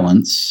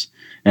balance,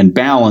 and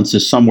balance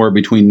is somewhere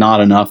between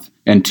not enough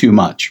and too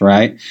much,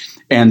 right?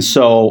 And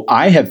so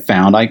I have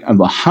found, I'm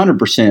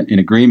 100% in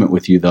agreement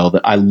with you, though,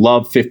 that I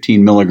love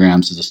 15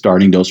 milligrams as a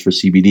starting dose for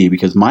CBD,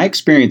 because my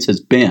experience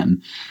has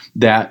been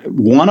that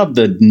one of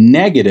the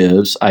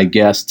negatives, I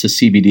guess, to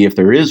CBD, if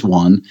there is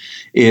one,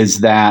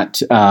 is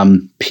that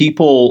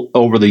people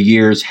over the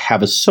years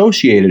have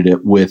associated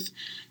it with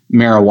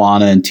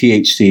marijuana and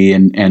THC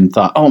and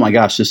thought, oh my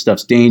gosh, this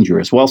stuff's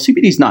dangerous. Well,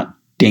 CBD is not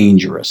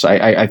dangerous.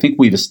 I think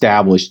we've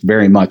established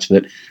very much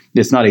that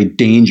it's not a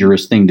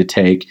dangerous thing to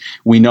take.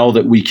 We know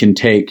that we can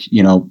take,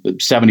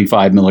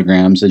 75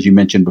 milligrams, as you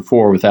mentioned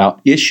before, without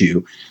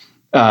issue.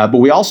 But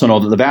we also know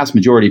that the vast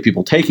majority of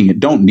people taking it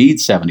don't need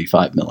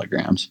 75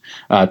 milligrams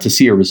to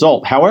see a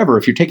result. However,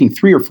 if you're taking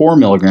 3 or 4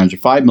 milligrams or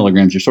 5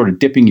 milligrams, you're sort of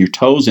dipping your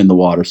toes in the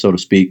water, so to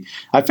speak.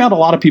 I found a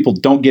lot of people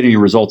don't get any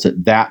results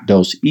at that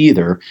dose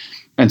either.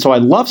 And so I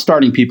love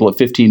starting people at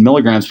 15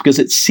 milligrams because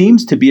it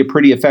seems to be a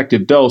pretty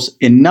effective dose,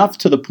 enough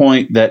to the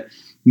point that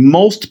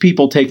most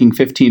people taking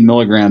 15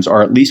 milligrams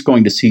are at least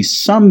going to see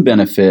some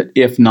benefit,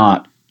 if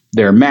not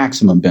their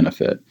maximum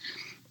benefit.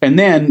 And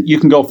then you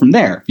can go from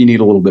there. If you need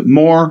a little bit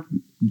more,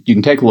 you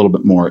can take a little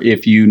bit more.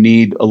 If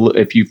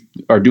you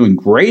are doing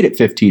great at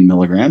 15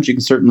 milligrams, you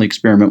can certainly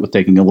experiment with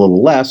taking a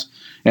little less.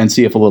 and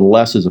see if a little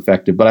less is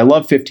effective. But I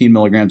love 15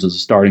 milligrams as a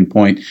starting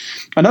point.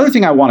 Another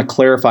thing I want to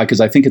clarify,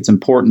 because I think it's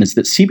important, is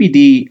that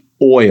CBD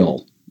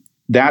oil,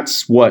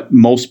 that's what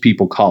most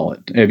people call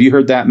it. Have you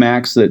heard that,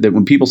 Max? That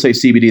when people say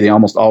CBD, they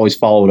almost always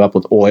follow it up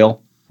with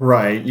oil?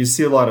 Right. You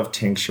see a lot of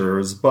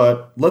tinctures,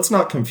 but let's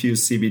not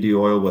confuse CBD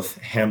oil with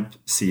hemp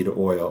seed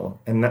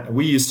oil. And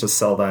we used to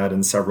sell that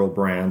in several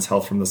brands,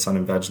 Health from the Sun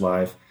and Veg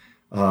Life,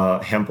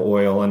 hemp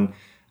oil. And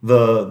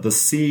the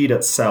seed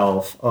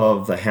itself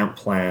of the hemp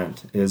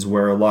plant is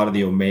where a lot of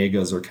the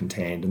omegas are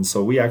contained. And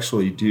so we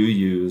actually do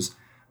use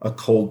a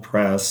cold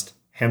pressed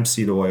hemp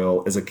seed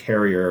oil as a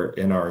carrier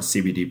in our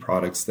CBD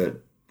products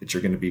that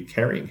you're going to be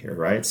carrying here,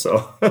 right?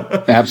 So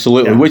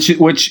absolutely, yeah.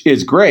 which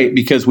is great,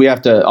 because we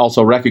have to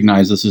also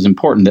recognize, this is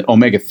important, that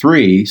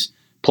omega-3s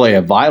play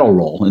a vital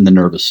role in the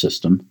nervous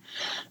system.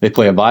 They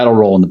play a vital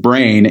role in the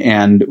brain,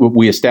 and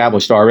we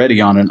established already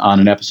on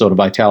an episode of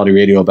Vitality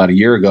Radio about a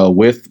year ago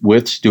with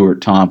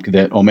Stuart Tomk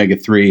that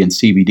omega-3 and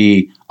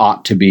CBD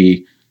ought to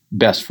be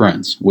best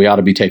friends. We ought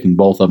to be taking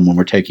both of them. When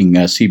we're taking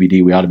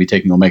CBD, we ought to be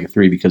taking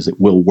omega-3 because it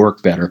will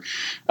work better.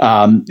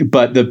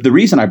 But the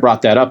reason I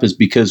brought that up is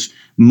because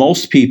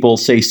most people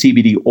say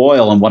CBD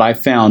oil, and what I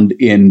found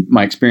in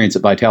my experience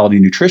at Vitality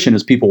Nutrition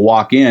is people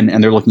walk in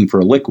and they're looking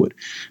for a liquid.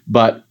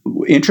 But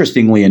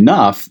interestingly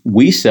enough,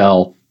 we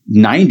sell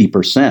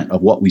 90%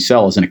 of what we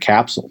sell is in a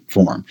capsule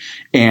form.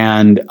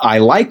 And I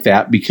like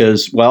that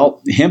because,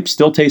 well, hemp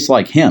still tastes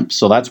like hemp.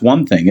 So that's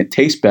one thing. It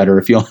tastes better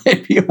if you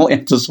only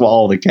have to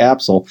swallow the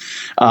capsule.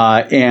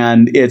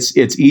 And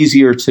it's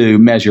easier to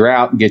measure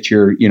out and get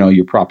your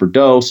proper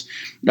dose.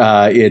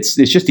 It's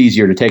just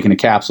easier to take in a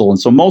capsule. And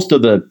so most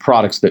of the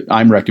products that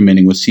I'm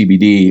recommending with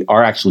CBD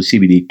are actually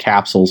CBD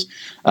capsules.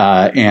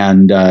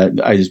 And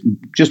I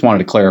just wanted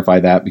to clarify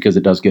that because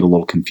it does get a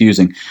little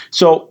confusing.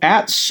 So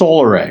at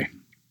Solaray,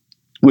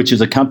 which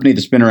is a company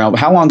that's been around.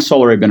 How long has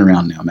Solaray been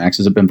around now, Max?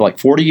 Has it been like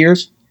 40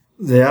 years?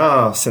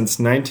 Yeah, since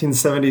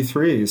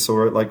 1973. So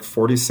we're at like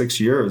 46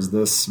 years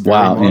this very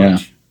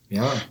March.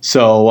 Yeah.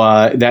 So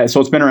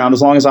it's been around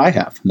as long as I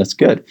have. That's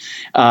good.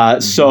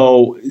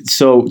 So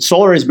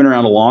Solaray has been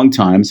around a long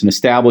time. It's an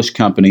established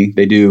company.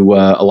 They do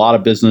a lot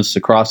of business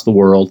across the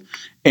world.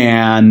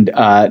 And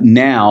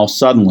now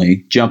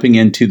suddenly jumping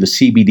into the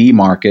CBD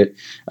market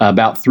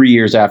about 3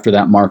 years after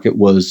that market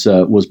was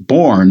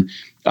born.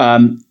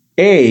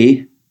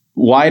 A,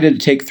 why did it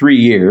take 3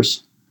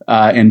 years?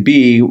 And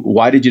B,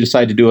 why did you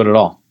decide to do it at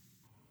all?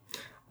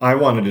 I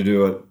wanted to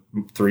do it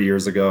 3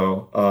 years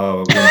ago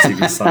when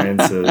CV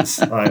Sciences.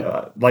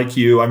 Like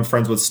you, I'm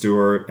friends with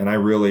Stuart, and I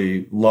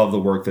really love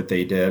the work that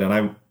they did.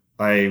 And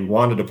I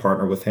wanted to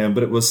partner with him,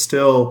 but it was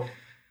still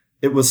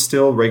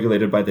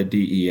regulated by the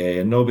DEA,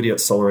 and nobody at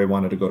Solaray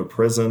wanted to go to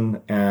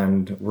prison.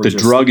 And the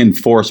Drug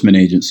Enforcement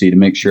Agency, to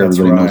make sure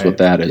everybody knows what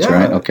that is,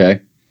 right?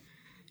 Okay.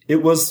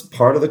 It was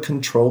part of the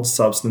Controlled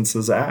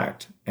Substances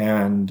Act,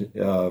 and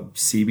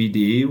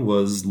CBD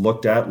was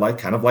looked at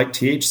kind of like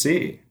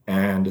THC,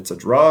 and it's a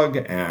drug,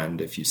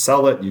 and if you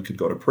sell it, you could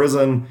go to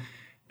prison.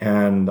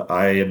 And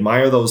I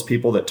admire those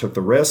people that took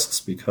the risks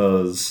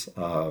because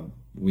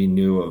we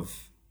knew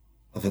of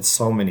its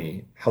so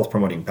many health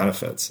promoting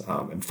benefits.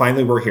 And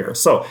finally, we're here.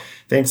 So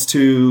thanks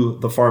to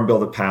the Farm Bill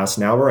that passed,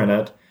 now we're in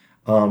it.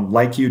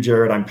 Like you,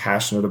 Jared, I'm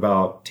passionate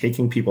about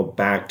taking people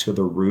back to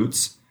the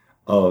roots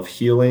of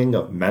healing,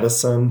 of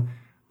medicine.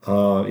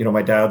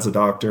 My dad's a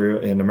doctor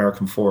in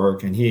American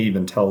Fork, and he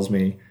even tells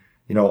me,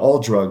 all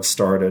drugs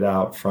started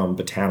out from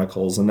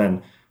botanicals, and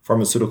then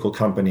pharmaceutical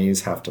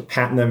companies have to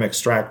patent them,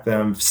 extract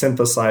them,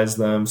 synthesize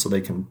them so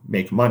they can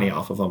make money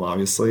off of them,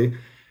 obviously.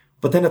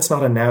 But then it's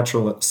not a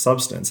natural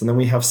substance, and then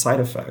we have side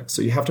effects.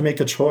 So you have to make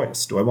a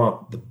choice. Do I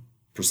want the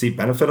perceived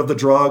benefit of the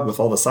drug with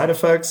all the side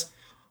effects,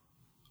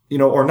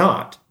 or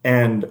not?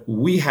 And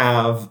we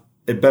have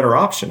a better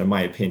option, in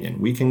my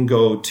opinion. We can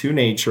go to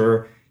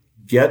nature,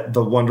 get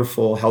the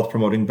wonderful health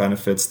promoting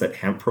benefits that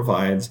hemp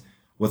provides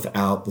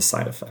without the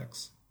side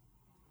effects.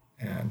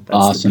 And that's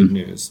awesome. The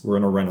good news. We're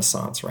in a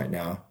renaissance right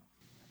now.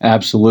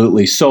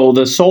 Absolutely. So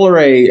the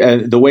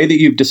Solaray, the way that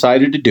you've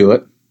decided to do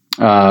it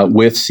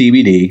with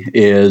CBD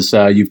is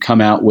you've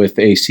come out with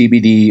a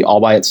CBD all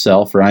by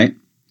itself, right?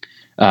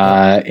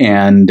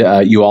 And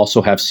you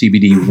also have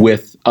CBD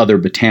with other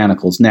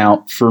botanicals.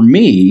 Now, for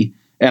me,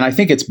 and I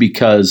think it's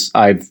because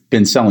I've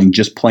been selling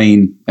just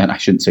plain, and I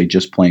shouldn't say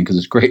just plain because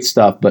it's great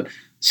stuff, but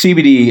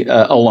CBD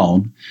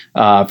alone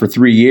for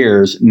 3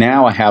 years.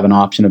 Now I have an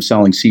option of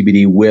selling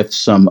CBD with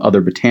some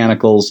other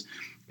botanicals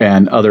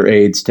and other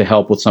aids to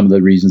help with some of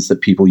the reasons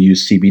that people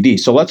use CBD.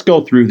 So let's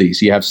go through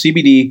these. You have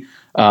CBD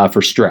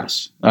for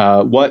stress.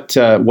 What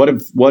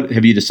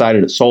have you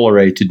decided at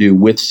Solaray to do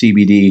with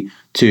CBD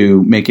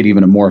to make it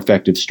even a more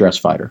effective stress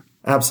fighter?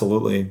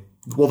 Absolutely.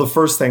 Well, the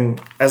first thing,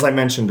 as I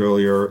mentioned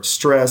earlier,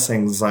 stress,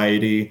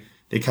 anxiety,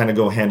 they kind of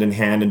go hand in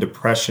hand, and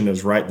depression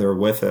is right there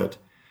with it.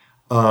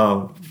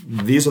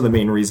 These are the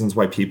main reasons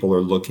why people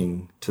are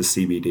looking to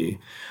CBD.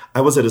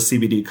 I was at a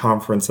CBD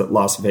conference at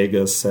Las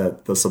Vegas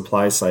at the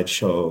Supply Side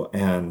Show,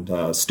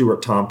 and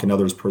Stuart Tomk and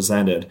others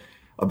presented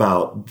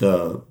about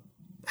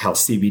how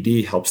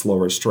CBD helps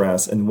lower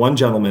stress. And one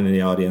gentleman in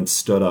the audience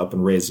stood up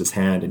and raised his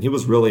hand, and he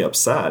was really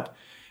upset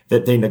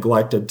that they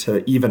neglected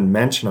to even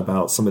mention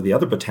about some of the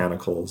other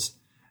botanicals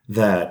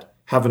that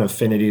have an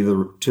affinity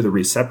to the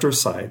receptor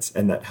sites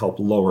and that help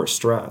lower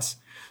stress.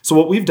 So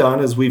what we've done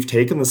is we've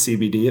taken the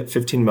CBD at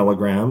 15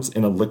 milligrams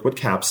in a liquid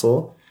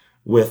capsule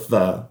with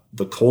the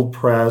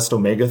cold-pressed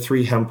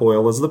omega-3 hemp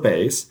oil as the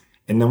base,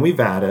 and then we've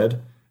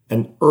added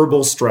an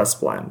herbal stress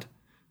blend.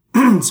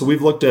 So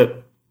we've looked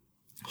at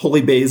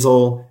holy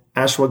basil,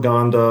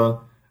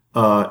 ashwagandha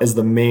as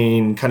the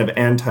main kind of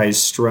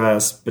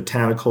anti-stress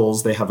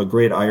botanicals. They have a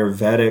great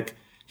Ayurvedic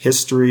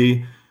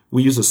history.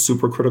 We use a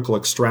supercritical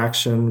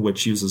extraction,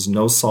 which uses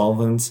no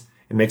solvents.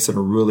 It makes it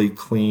a really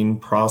clean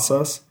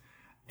process.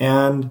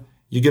 And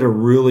you get a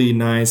really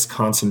nice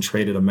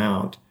concentrated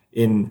amount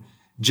in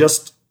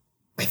just,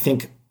 I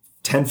think,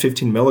 10,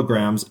 15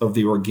 milligrams of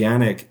the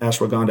organic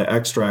ashwagandha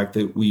extract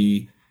that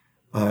we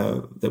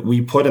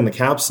put in the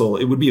capsule.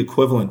 It would be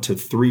equivalent to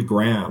 3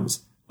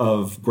 grams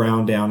of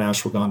ground down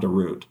ashwagandha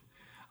root.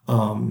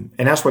 And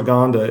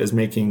ashwagandha is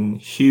making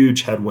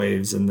huge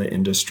headwaves in the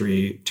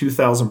industry,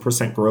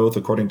 2,000% growth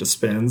according to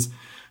Spins.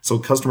 So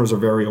customers are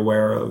very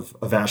aware of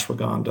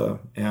ashwagandha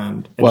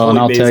and well, and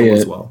I'll tell you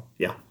as well.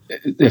 Yeah.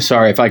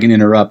 Sorry if I can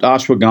interrupt.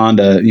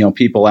 Ashwagandha,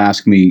 people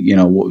ask me,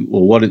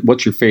 well,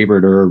 what's your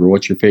favorite herb or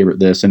what's your favorite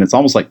this? And it's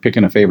almost like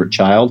picking a favorite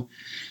child.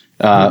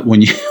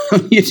 When you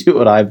do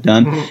what I've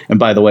done. And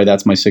by the way,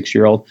 that's my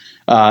 6-year-old.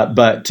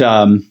 But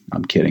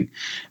I'm kidding.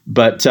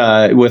 But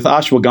with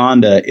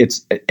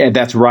ashwagandha,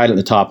 that's right at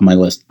the top of my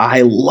list.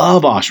 I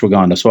love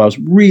ashwagandha. So I was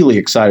really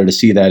excited to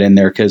see that in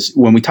there, because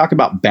when we talk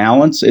about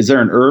balance, is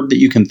there an herb that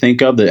you can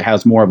think of that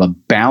has more of a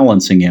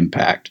balancing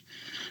impact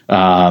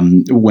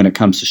when it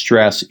comes to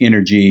stress,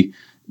 energy,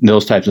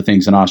 those types of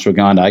things in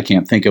ashwagandha? I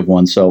can't think of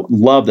one. So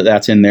love that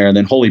that's in there. And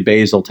then holy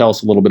basil, tell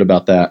us a little bit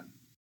about that.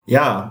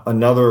 Yeah,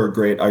 another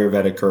great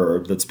Ayurvedic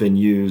herb that's been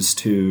used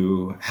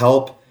to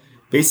help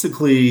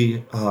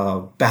basically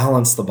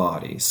balance the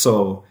body.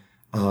 So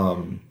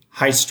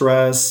high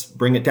stress,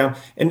 bring it down.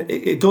 And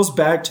it goes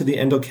back to the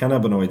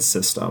endocannabinoid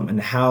system and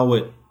how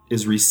it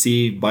is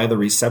received by the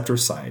receptor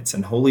sites.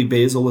 And holy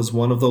basil is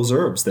one of those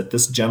herbs that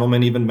this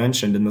gentleman even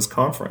mentioned in this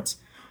conference.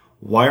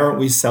 Why aren't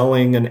we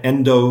selling an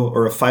endo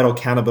or a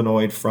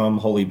phytocannabinoid from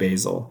holy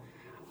basil?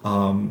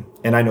 And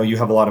I know you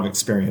have a lot of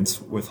experience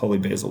with holy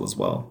basil as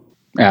well.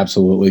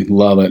 Absolutely.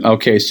 Love it.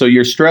 Okay. So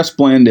your stress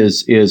blend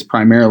is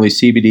primarily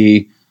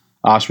CBD,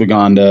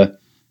 ashwagandha,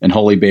 and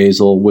holy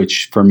basil,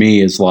 which for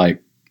me is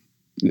like,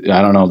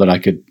 I don't know that I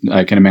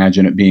can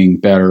imagine it being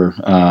better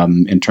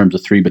in terms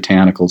of 3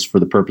 botanicals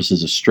for the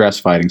purposes of stress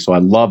fighting. So I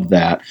love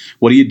that.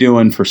 What are you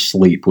doing for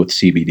sleep with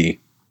CBD?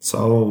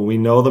 So we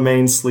know the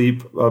main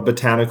sleep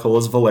botanical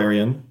is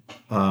valerian,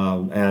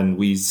 and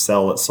we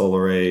sell at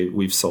Solaray.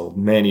 We've sold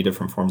many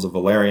different forms of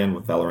valerian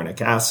with valerianic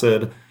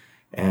acid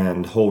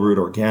and whole root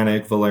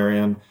organic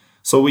valerian.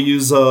 So we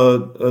use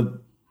a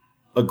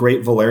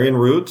great valerian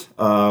root.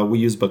 We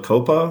use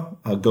bacopa,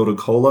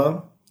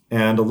 gotu-kola,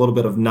 and a little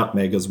bit of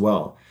nutmeg as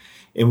well.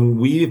 And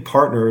we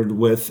partnered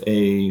with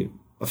a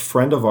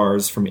friend of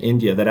ours from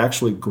India that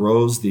actually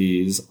grows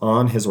these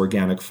on his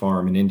organic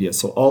farm in India.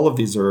 So all of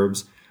these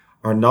herbs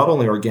are not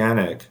only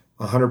organic,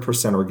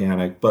 100%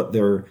 organic, but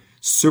they're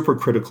super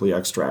critically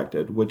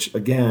extracted, which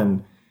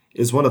again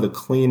is one of the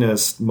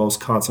cleanest,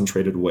 most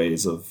concentrated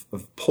ways of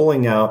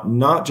pulling out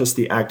not just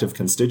the active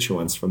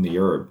constituents from the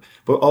herb,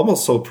 but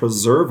also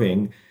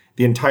preserving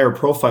the entire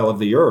profile of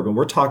the herb. And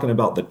we're talking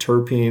about the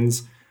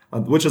terpenes,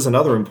 which is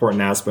another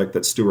important aspect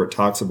that Stuart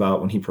talks about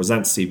when he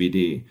presents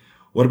CBD.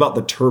 What about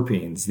the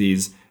terpenes,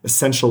 these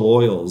essential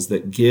oils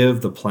that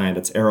give the plant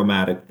its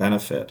aromatic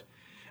benefit?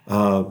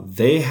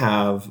 They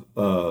have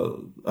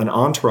an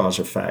entourage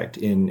effect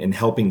in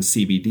helping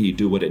CBD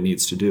do what it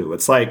needs to do.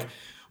 It's like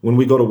when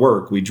we go to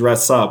work, we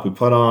dress up, we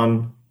put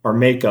on our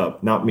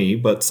makeup, not me,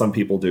 but some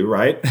people do,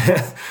 right?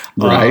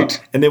 Right.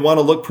 And they want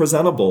to look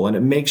presentable, and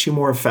it makes you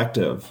more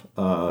effective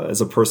as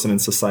a person in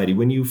society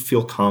when you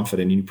feel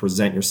confident and you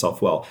present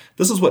yourself well.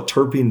 This is what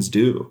terpenes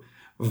do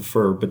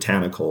for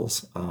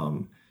botanicals.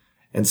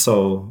 And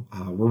so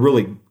we're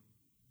really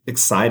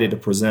excited to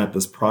present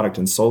this product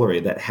in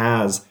Solaray that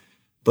has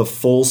the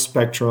full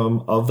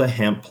spectrum of the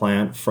hemp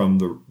plant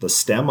from the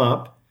stem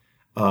up,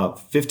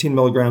 15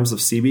 milligrams of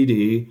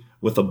CBD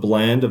with a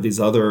blend of these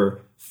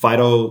other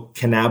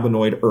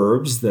phytocannabinoid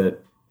herbs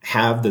that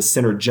have the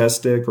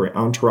synergistic or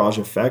entourage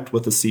effect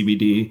with the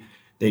CBD.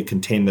 They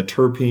contain the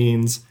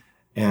terpenes,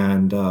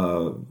 and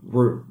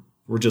we're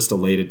just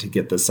elated to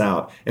get this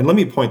out. And let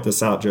me point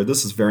this out, Jared.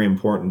 This is very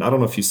important. I don't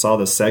know if you saw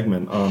this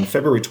segment. On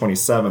February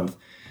 27th,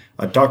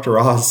 Dr.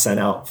 Oz sent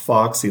out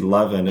Fox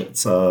 11.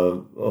 It's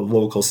a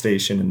local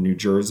station in New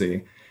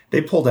Jersey. They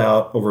pulled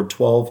out over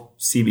 12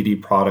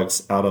 CBD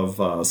products out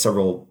of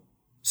several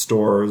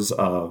stores,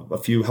 a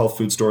few health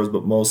food stores,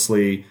 but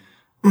mostly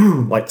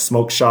like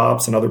smoke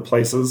shops and other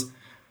places.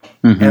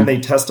 Mm-hmm. And they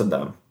tested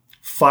them.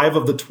 5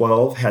 of the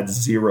 12 had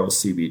 0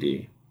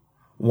 CBD.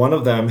 One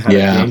of them had a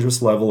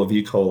dangerous level of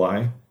E.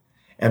 coli.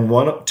 And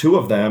two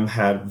of them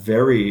had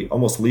very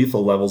almost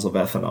lethal levels of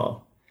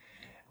ethanol.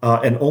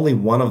 And only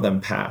one of them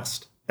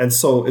passed. And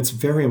so it's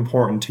very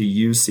important to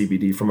use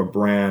CBD from a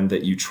brand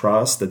that you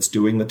trust, that's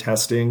doing the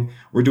testing.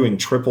 We're doing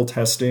triple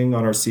testing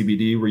on our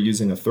CBD. We're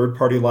using a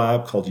third-party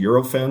lab called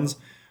Eurofins,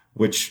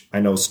 which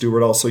I know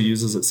Stuart also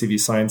uses at CV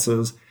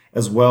Sciences,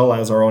 as well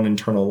as our own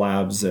internal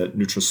labs at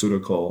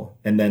Nutraceutical,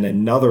 and then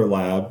another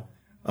lab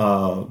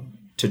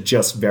to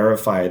just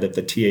verify that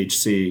the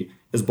THC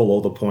is below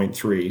the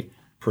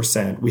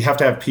 0.3%. We have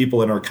to have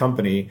people in our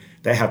company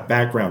that have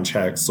background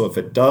checks. So if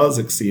it does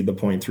exceed the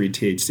 0.3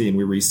 THC and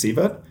we receive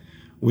it,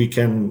 we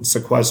can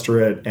sequester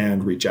it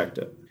and reject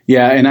it.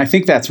 Yeah, and I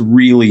think that's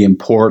really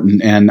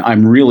important, and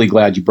I'm really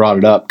glad you brought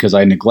it up because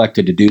I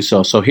neglected to do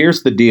so. So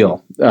here's the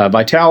deal.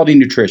 Vitality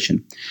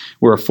Nutrition.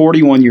 We're a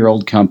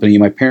 41-year-old company.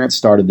 My parents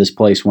started this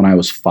place when I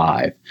was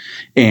 5,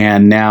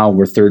 and now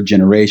we're third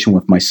generation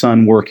with my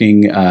son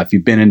working. If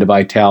you've been into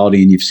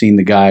Vitality and you've seen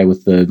the guy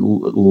with the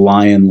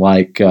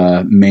lion-like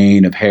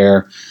mane of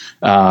hair,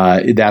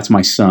 that's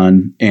my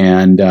son,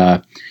 and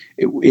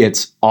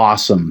it's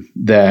awesome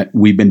that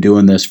we've been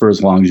doing this for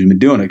as long as we've been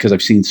doing it because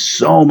I've seen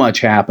so much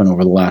happen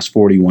over the last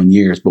 41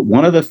 years. But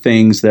one of the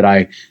things that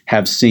I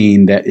have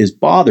seen that is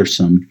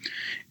bothersome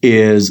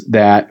is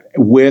that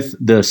with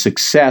the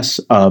success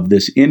of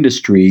this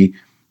industry,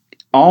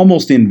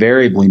 almost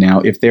invariably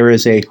now, if there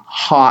is a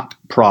hot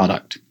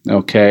product,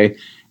 okay,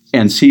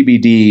 and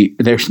CBD,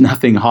 there's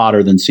nothing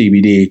hotter than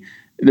CBD.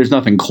 There's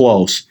nothing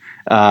close.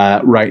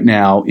 Right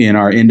now in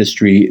our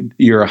industry,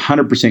 you're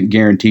 100%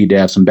 guaranteed to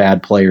have some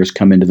bad players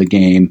come into the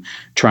game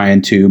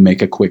trying to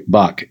make a quick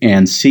buck.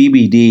 And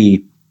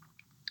CBD,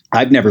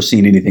 I've never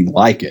seen anything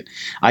like it.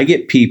 I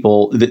get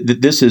people,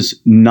 this is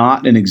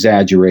not an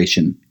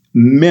exaggeration,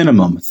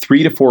 minimum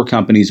 3 to 4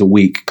 companies a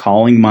week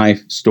calling my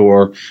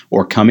store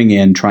or coming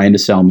in trying to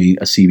sell me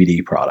a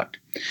CBD product.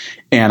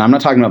 And I'm not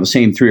talking about the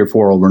same 3 or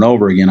 4 over and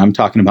over again. I'm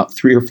talking about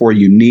 3 or 4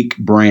 unique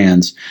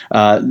brands.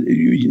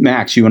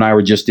 Max, you and I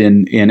were just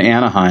in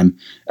Anaheim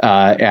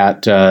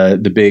at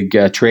the big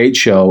trade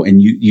show, and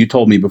you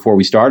told me before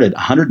we started,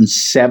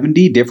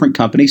 170 different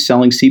companies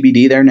selling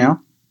CBD there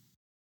now.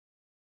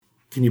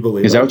 Can you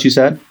believe Is that what you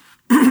said?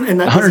 And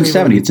that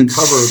 170. It's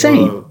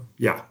insane.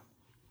 Yeah.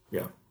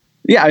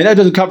 Yeah, I mean, that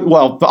doesn't cover,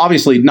 well,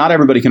 obviously not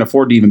everybody can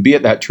afford to even be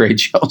at that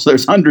trade show. So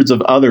there's hundreds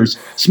of others,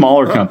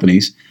 smaller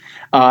companies.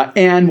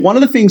 And one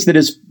of the things that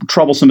is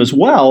troublesome as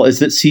well is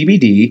that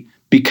CBD,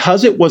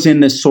 because it was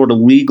in this sort of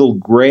legal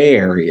gray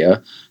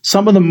area,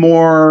 some of the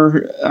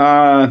more,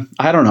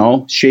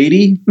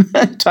 shady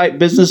type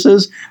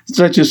businesses,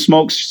 such as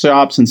smoke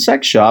shops and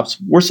sex shops,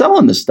 were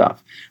selling this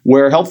stuff,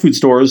 where health food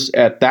stores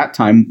at that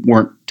time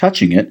weren't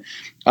touching it.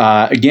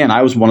 Again,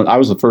 I was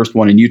the first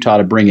one in Utah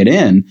to bring it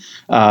in,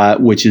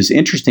 which is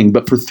interesting.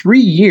 But for 3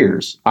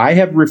 years, I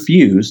have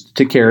refused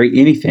to carry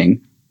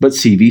anything but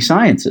CV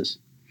Sciences.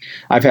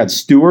 I've had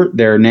Stuart,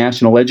 their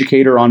national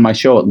educator, on my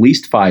show at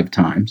least 5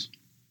 times.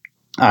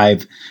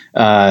 I've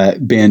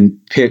been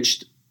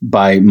pitched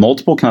by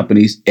multiple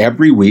companies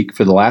every week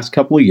for the last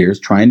couple of years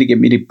trying to get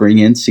me to bring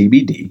in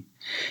CBD.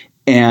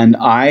 And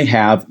I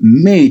have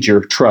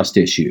major trust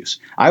issues.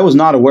 I was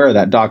not aware of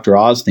that Dr.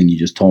 Oz thing you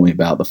just told me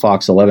about, the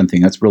Fox 11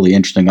 thing. That's really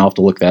interesting. I'll have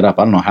to look that up.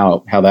 I don't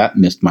know how that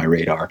missed my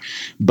radar.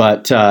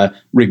 But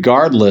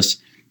regardless,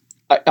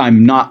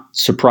 I'm not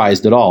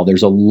surprised at all.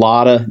 There's a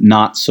lot of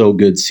not so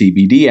good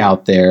CBD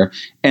out there.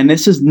 And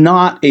this is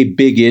not a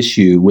big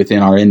issue within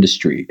our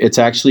industry. It's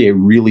actually a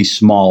really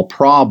small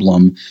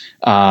problem.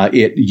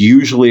 It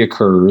usually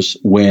occurs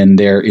when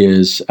there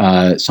is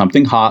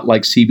something hot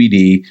like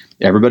CBD.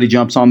 Everybody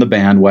jumps on the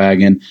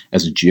bandwagon.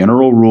 As a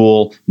general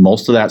rule,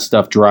 most of that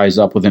stuff dries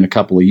up within a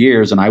couple of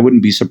years. And I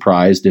wouldn't be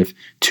surprised if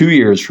 2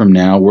 years from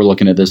now, we're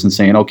looking at this and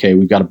saying, okay,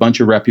 we've got a bunch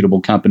of reputable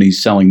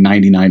companies selling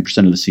 99%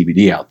 of the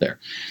CBD out there.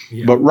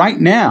 Yeah. But right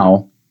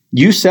now,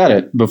 you said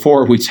it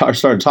before we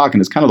started talking,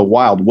 it's kind of the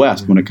Wild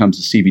West when it comes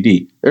to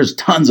CBD. There's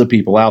tons of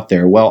people out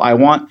there. Well, I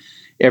want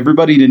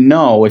everybody to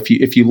know, if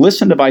you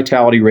listen to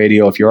Vitality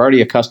Radio, if you're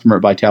already a customer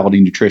at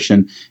Vitality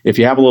Nutrition, if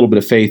you have a little bit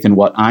of faith in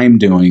what I'm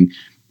doing,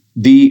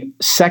 the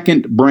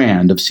second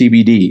brand of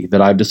CBD that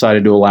I've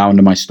decided to allow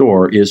into my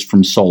store is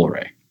from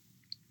Solaray.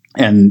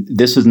 And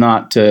this is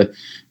not to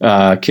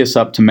kiss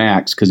up to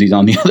Max because he's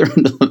on the other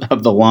end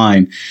of the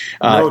line.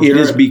 It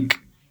is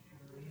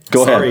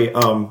Go ahead.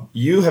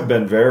 You have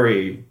been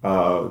very,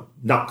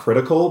 not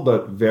critical,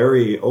 but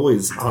very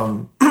always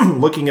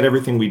looking at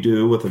everything we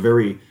do with a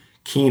very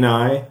keen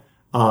eye.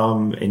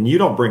 And you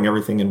don't bring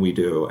everything in we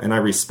do. And I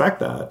respect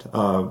that.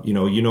 You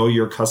know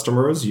your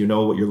customers, you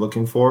know what you're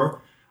looking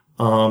for.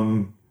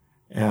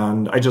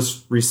 And I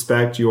just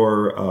respect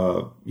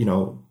your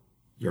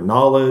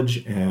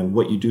knowledge and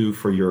what you do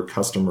for your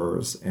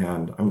customers.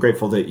 And I'm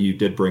grateful that you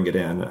did bring it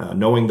in,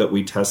 knowing that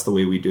we test the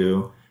way we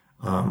do.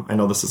 I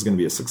know this is going to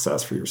be a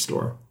success for your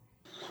store.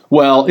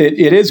 Well,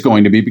 it is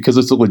going to be because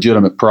it's a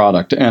legitimate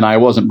product, and I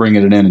wasn't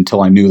bringing it in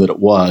until I knew that it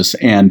was.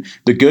 And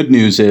the good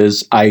news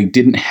is I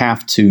didn't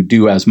have to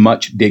do as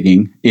much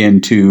digging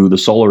into the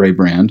Solaray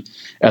brand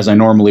as I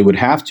normally would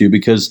have to,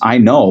 because I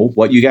know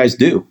what you guys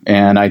do.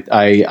 And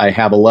I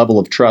have a level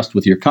of trust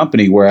with your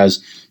company,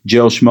 whereas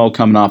Joe Schmo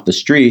coming off the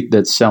street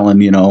that's selling,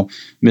 Mr.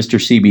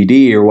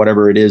 CBD or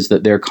whatever it is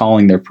that they're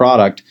calling their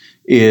product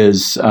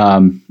is,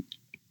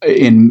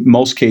 in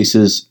most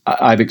cases,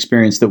 I've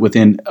experienced that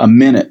within a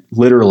minute,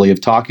 literally, of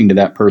talking to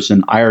that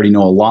person, I already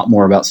know a lot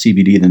more about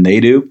CBD than they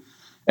do.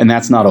 And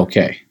that's not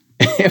okay.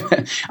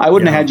 I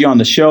wouldn't have had you on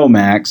the show,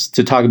 Max,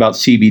 to talk about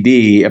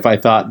CBD if I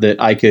thought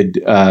that I could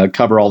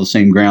cover all the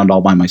same ground all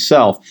by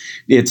myself.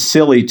 It's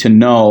silly to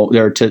know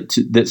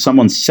that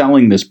someone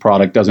selling this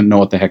product doesn't know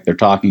what the heck they're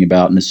talking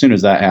about. And as soon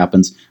as that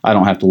happens, I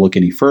don't have to look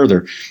any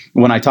further.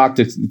 When I talk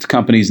to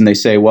companies and they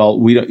say, well,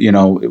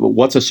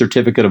 what's a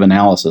certificate of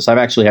analysis? I've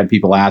actually had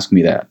people ask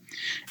me that.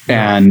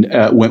 And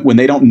when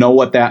they don't know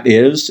what that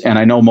is, and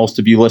I know most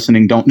of you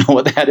listening don't know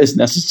what that is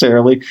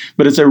necessarily,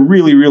 but it's a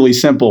really, really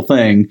simple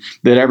thing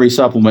that every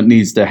supplement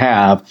needs to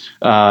have.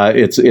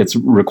 It's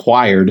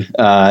required,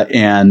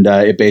 and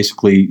it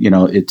basically,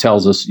 it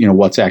tells us,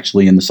 what's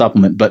actually in the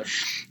supplement. But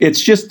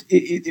it's just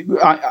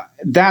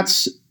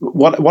that's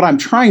what I'm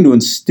trying to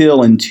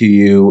instill into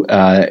you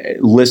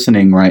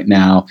listening right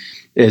now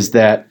is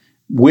that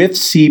with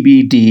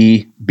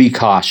CBD, be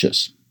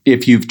cautious.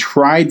 If you've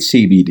tried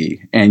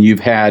CBD and you've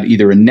had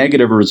either a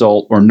negative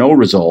result or no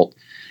result,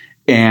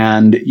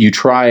 and you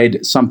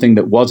tried something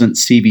that wasn't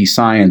CV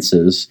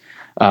Sciences,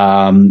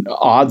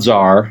 odds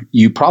are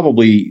you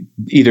probably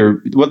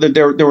there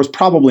was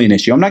probably an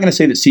issue. I'm not going to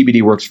say that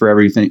CBD works for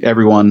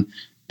everyone,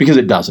 because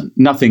it doesn't.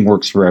 Nothing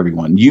works for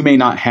everyone. You may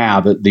not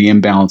have the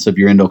imbalance of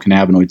your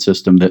endocannabinoid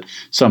system that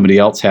somebody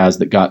else has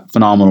that got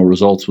phenomenal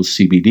results with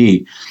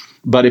CBD.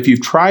 But if you've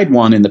tried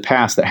one in the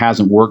past that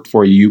hasn't worked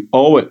for you, you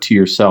owe it to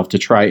yourself to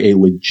try a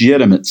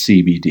legitimate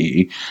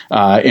CBD.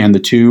 And the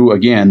two,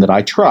 again, that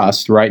I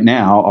trust right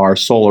now are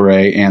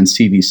Solaray and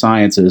CV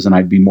Sciences. And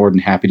I'd be more than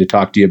happy to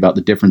talk to you about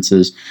the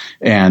differences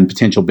and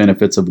potential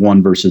benefits of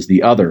one versus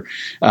the other.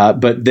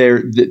 But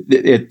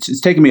it's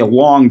taken me a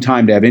long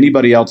time to have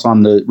anybody else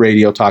on the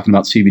radio talking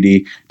about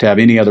CBD, to have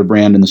any other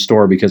brand in the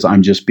store, because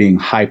I'm just being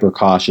hyper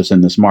cautious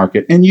in this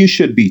market. And you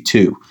should be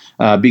too.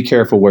 Be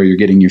careful where you're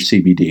getting your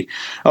CBD.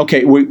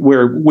 Okay,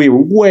 we're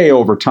way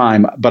over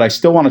time, but I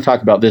still want to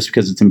talk about this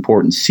because it's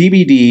important.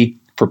 CBD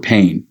for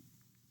pain.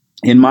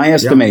 In my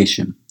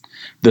estimation,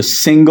 the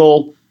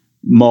single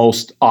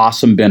most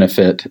awesome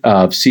benefit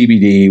of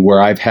CBD, where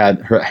I've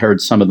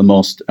heard some of the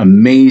most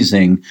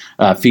amazing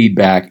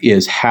feedback,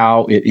 is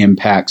how it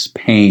impacts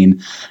pain.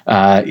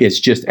 It's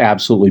just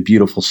absolutely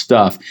beautiful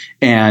stuff.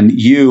 And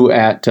you,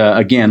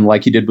 again,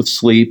 like you did with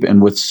sleep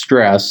and with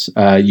stress,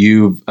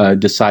 you've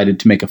decided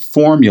to make a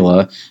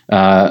formula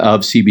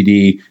of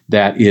CBD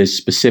that is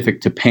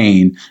specific to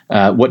pain.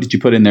 What did you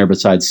put in there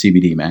besides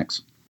CBD,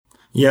 Max?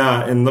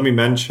 Yeah, and let me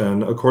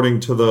mention,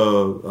 according to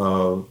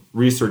the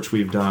research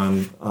we've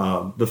done,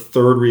 the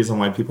third reason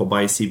why people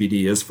buy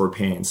CBD is for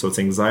pain. So it's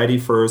anxiety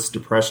first,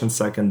 depression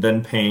second,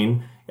 then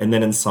pain, and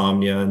then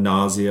insomnia,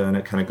 nausea, and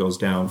it kind of goes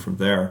down from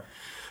there.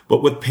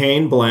 But with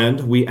Pain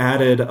Blend, we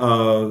added,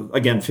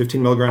 again,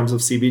 15 milligrams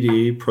of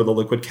CBD per the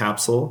liquid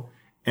capsule,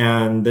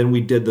 and then we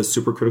did the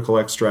supercritical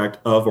extract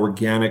of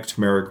organic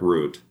turmeric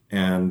root.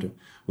 And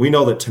we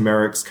know that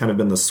turmeric's kind of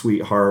been the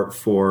sweetheart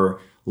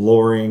for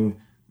lowering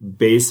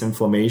base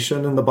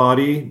inflammation in the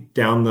body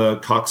down the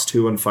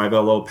COX-2 and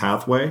 5-LO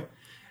pathway.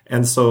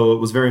 And so it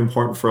was very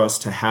important for us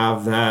to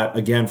have that,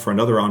 again, for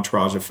another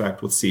entourage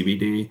effect with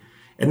CBD.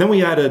 And then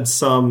we added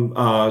some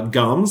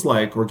gums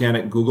like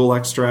organic Google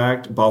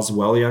extract,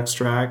 boswellia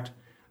extract,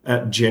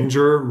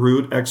 ginger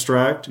root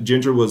extract.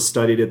 Ginger was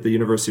studied at the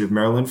University of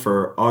Maryland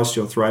for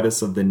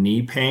osteoarthritis of the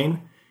knee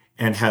pain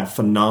and had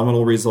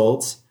phenomenal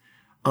results.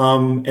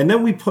 And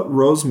then we put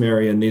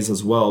rosemary in these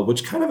as well,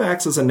 which kind of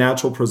acts as a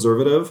natural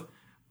preservative,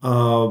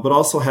 but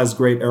also has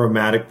great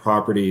aromatic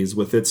properties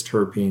with its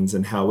terpenes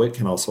and how it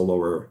can also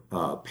lower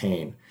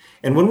pain.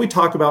 And when we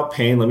talk about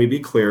pain, let me be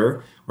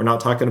clear, we're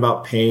not talking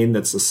about pain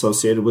that's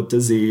associated with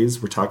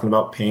disease. We're talking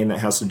about pain that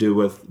has to do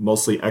with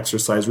mostly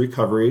exercise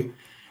recovery.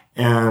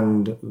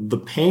 And the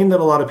pain that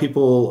a lot of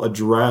people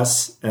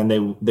address and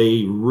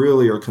they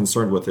really are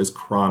concerned with is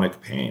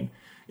chronic pain.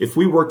 If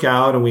we work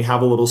out and we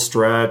have a little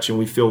stretch and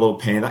we feel a little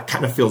pain, that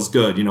kind of feels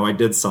good. I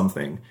did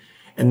something.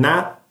 And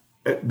that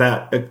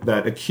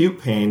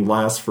acute pain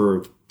lasts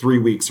for 3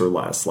 weeks or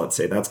less, let's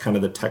say. That's kind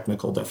of the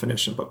technical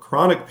definition. But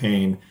chronic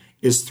pain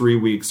is 3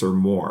 weeks or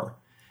more.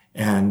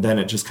 And then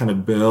it just kind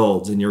of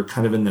builds, and you're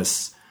kind of in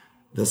this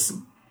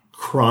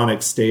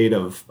chronic state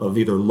of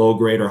either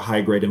low-grade or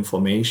high-grade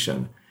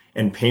inflammation.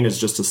 And pain is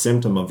just a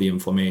symptom of the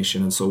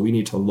inflammation. And so we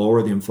need to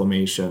lower the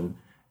inflammation.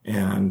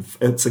 And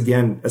it's,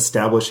 again,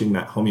 establishing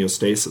that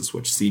homeostasis,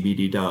 which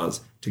CBD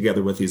does,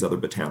 together with these other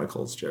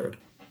botanicals, Jared.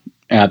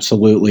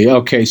 Absolutely.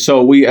 Okay,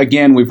 so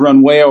we've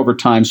run way over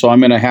time, so I'm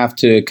going to have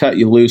to cut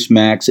you loose,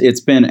 Max. It's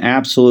been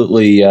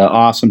absolutely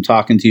awesome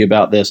talking to you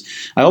about this.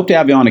 I hope to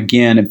have you on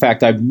again. In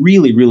fact, I'd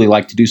really, really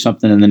like to do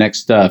something in the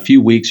next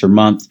few weeks or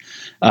month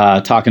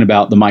talking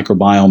about the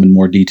microbiome in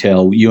more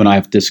detail. You and I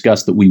have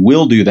discussed that we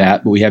will do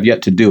that, but we have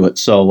yet to do it.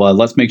 So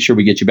let's make sure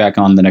we get you back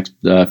on the next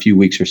few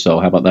weeks or so.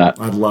 How about that?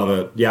 I'd love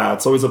it. Yeah,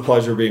 it's always a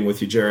pleasure being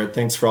with you, Jared.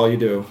 Thanks for all you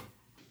do.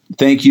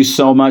 Thank you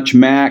so much,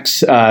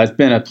 Max. It's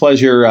been a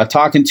pleasure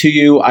talking to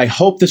you. I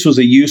hope this was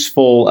a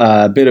useful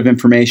bit of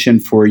information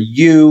for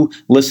you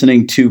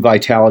listening to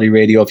Vitality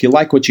Radio. If you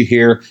like what you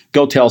hear,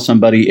 go tell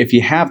somebody. If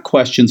you have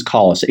questions,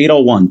 call us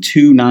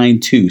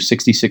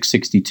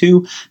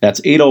 801-292-6662. That's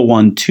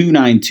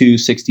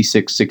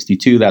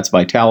 801-292-6662. That's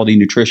Vitality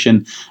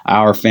Nutrition,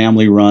 our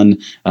family-run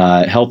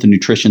health and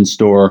nutrition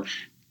store.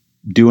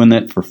 Doing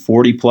that for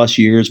 40 plus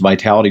years,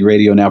 Vitality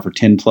Radio now for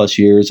 10 plus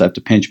years. I have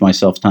to pinch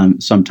myself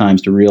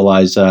sometimes to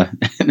realize that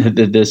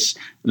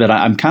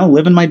I'm kind of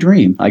living my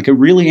dream. I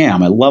really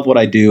am. I love what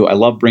I do. I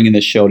love bringing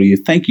this show to you.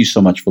 Thank you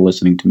so much for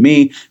listening to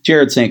me,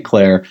 Jared St.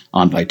 Clair,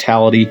 on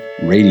Vitality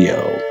Radio.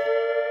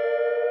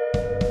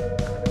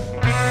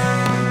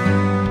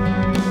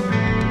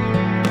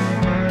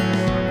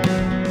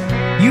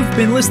 You've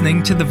been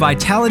listening to the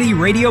Vitality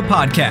Radio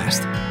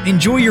Podcast.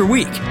 Enjoy your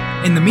week.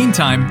 In the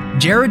meantime,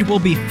 Jared will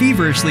be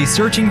feverishly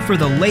searching for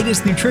the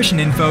latest nutrition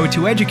info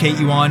to educate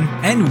you on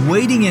and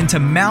wading into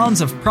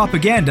mounds of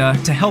propaganda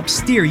to help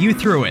steer you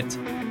through it.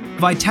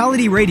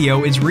 Vitality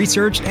Radio is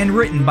researched and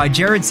written by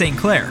Jared St.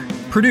 Clair,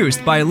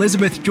 produced by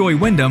Elizabeth Joy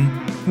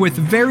Wyndham, with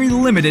very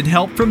limited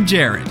help from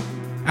Jared.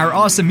 Our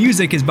awesome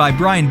music is by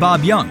Brian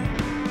Bob Young.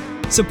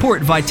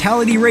 Support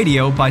Vitality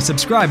Radio by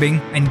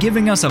subscribing and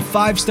giving us a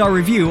 5-star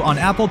review on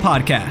Apple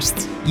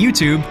Podcasts,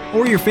 YouTube,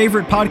 or your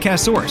favorite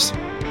podcast source.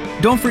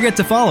 Don't forget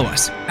to follow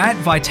us at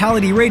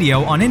Vitality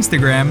Radio on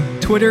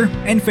Instagram, Twitter,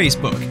 and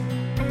Facebook.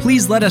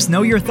 Please let us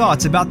know your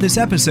thoughts about this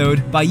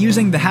episode by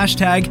using the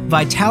hashtag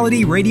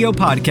Vitality Radio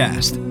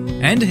Podcast.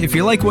 And if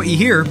you like what you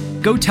hear,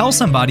 go tell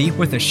somebody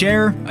with a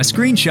share, a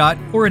screenshot,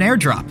 or an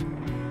airdrop.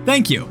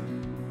 Thank you.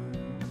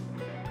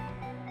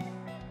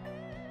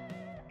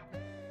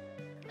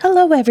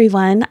 Hello,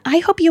 everyone. I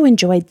hope you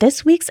enjoyed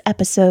this week's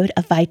episode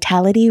of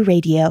Vitality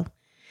Radio.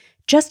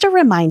 Just a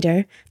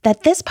reminder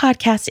that this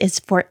podcast is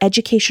for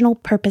educational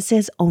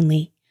purposes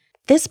only.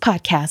 This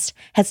podcast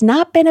has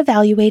not been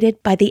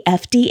evaluated by the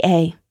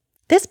FDA.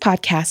 This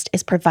podcast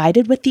is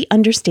provided with the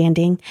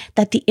understanding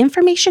that the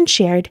information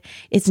shared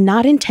is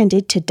not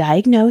intended to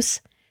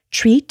diagnose,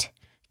 treat,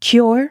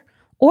 cure,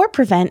 or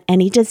prevent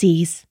any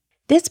disease.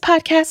 This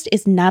podcast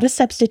is not a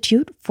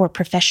substitute for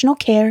professional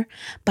care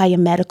by a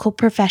medical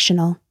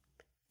professional.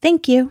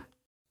 Thank you.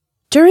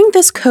 During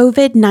this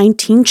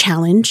COVID-19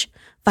 challenge,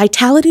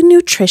 Vitality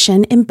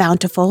Nutrition in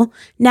Bountiful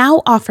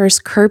now offers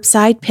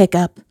curbside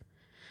pickup.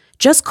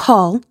 Just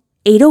call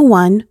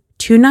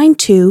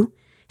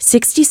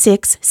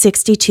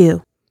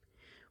 801-292-6662.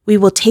 We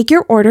will take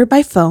your order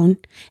by phone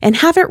and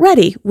have it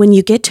ready when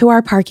you get to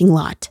our parking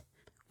lot.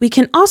 We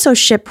can also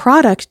ship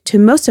product to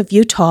most of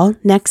Utah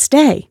next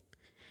day.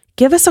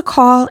 Give us a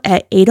call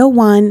at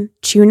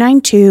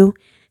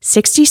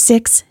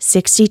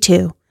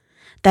 801-292-6662.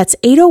 That's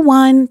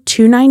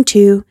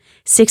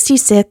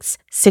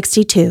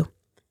 801-292-6662.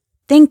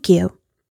 Thank you.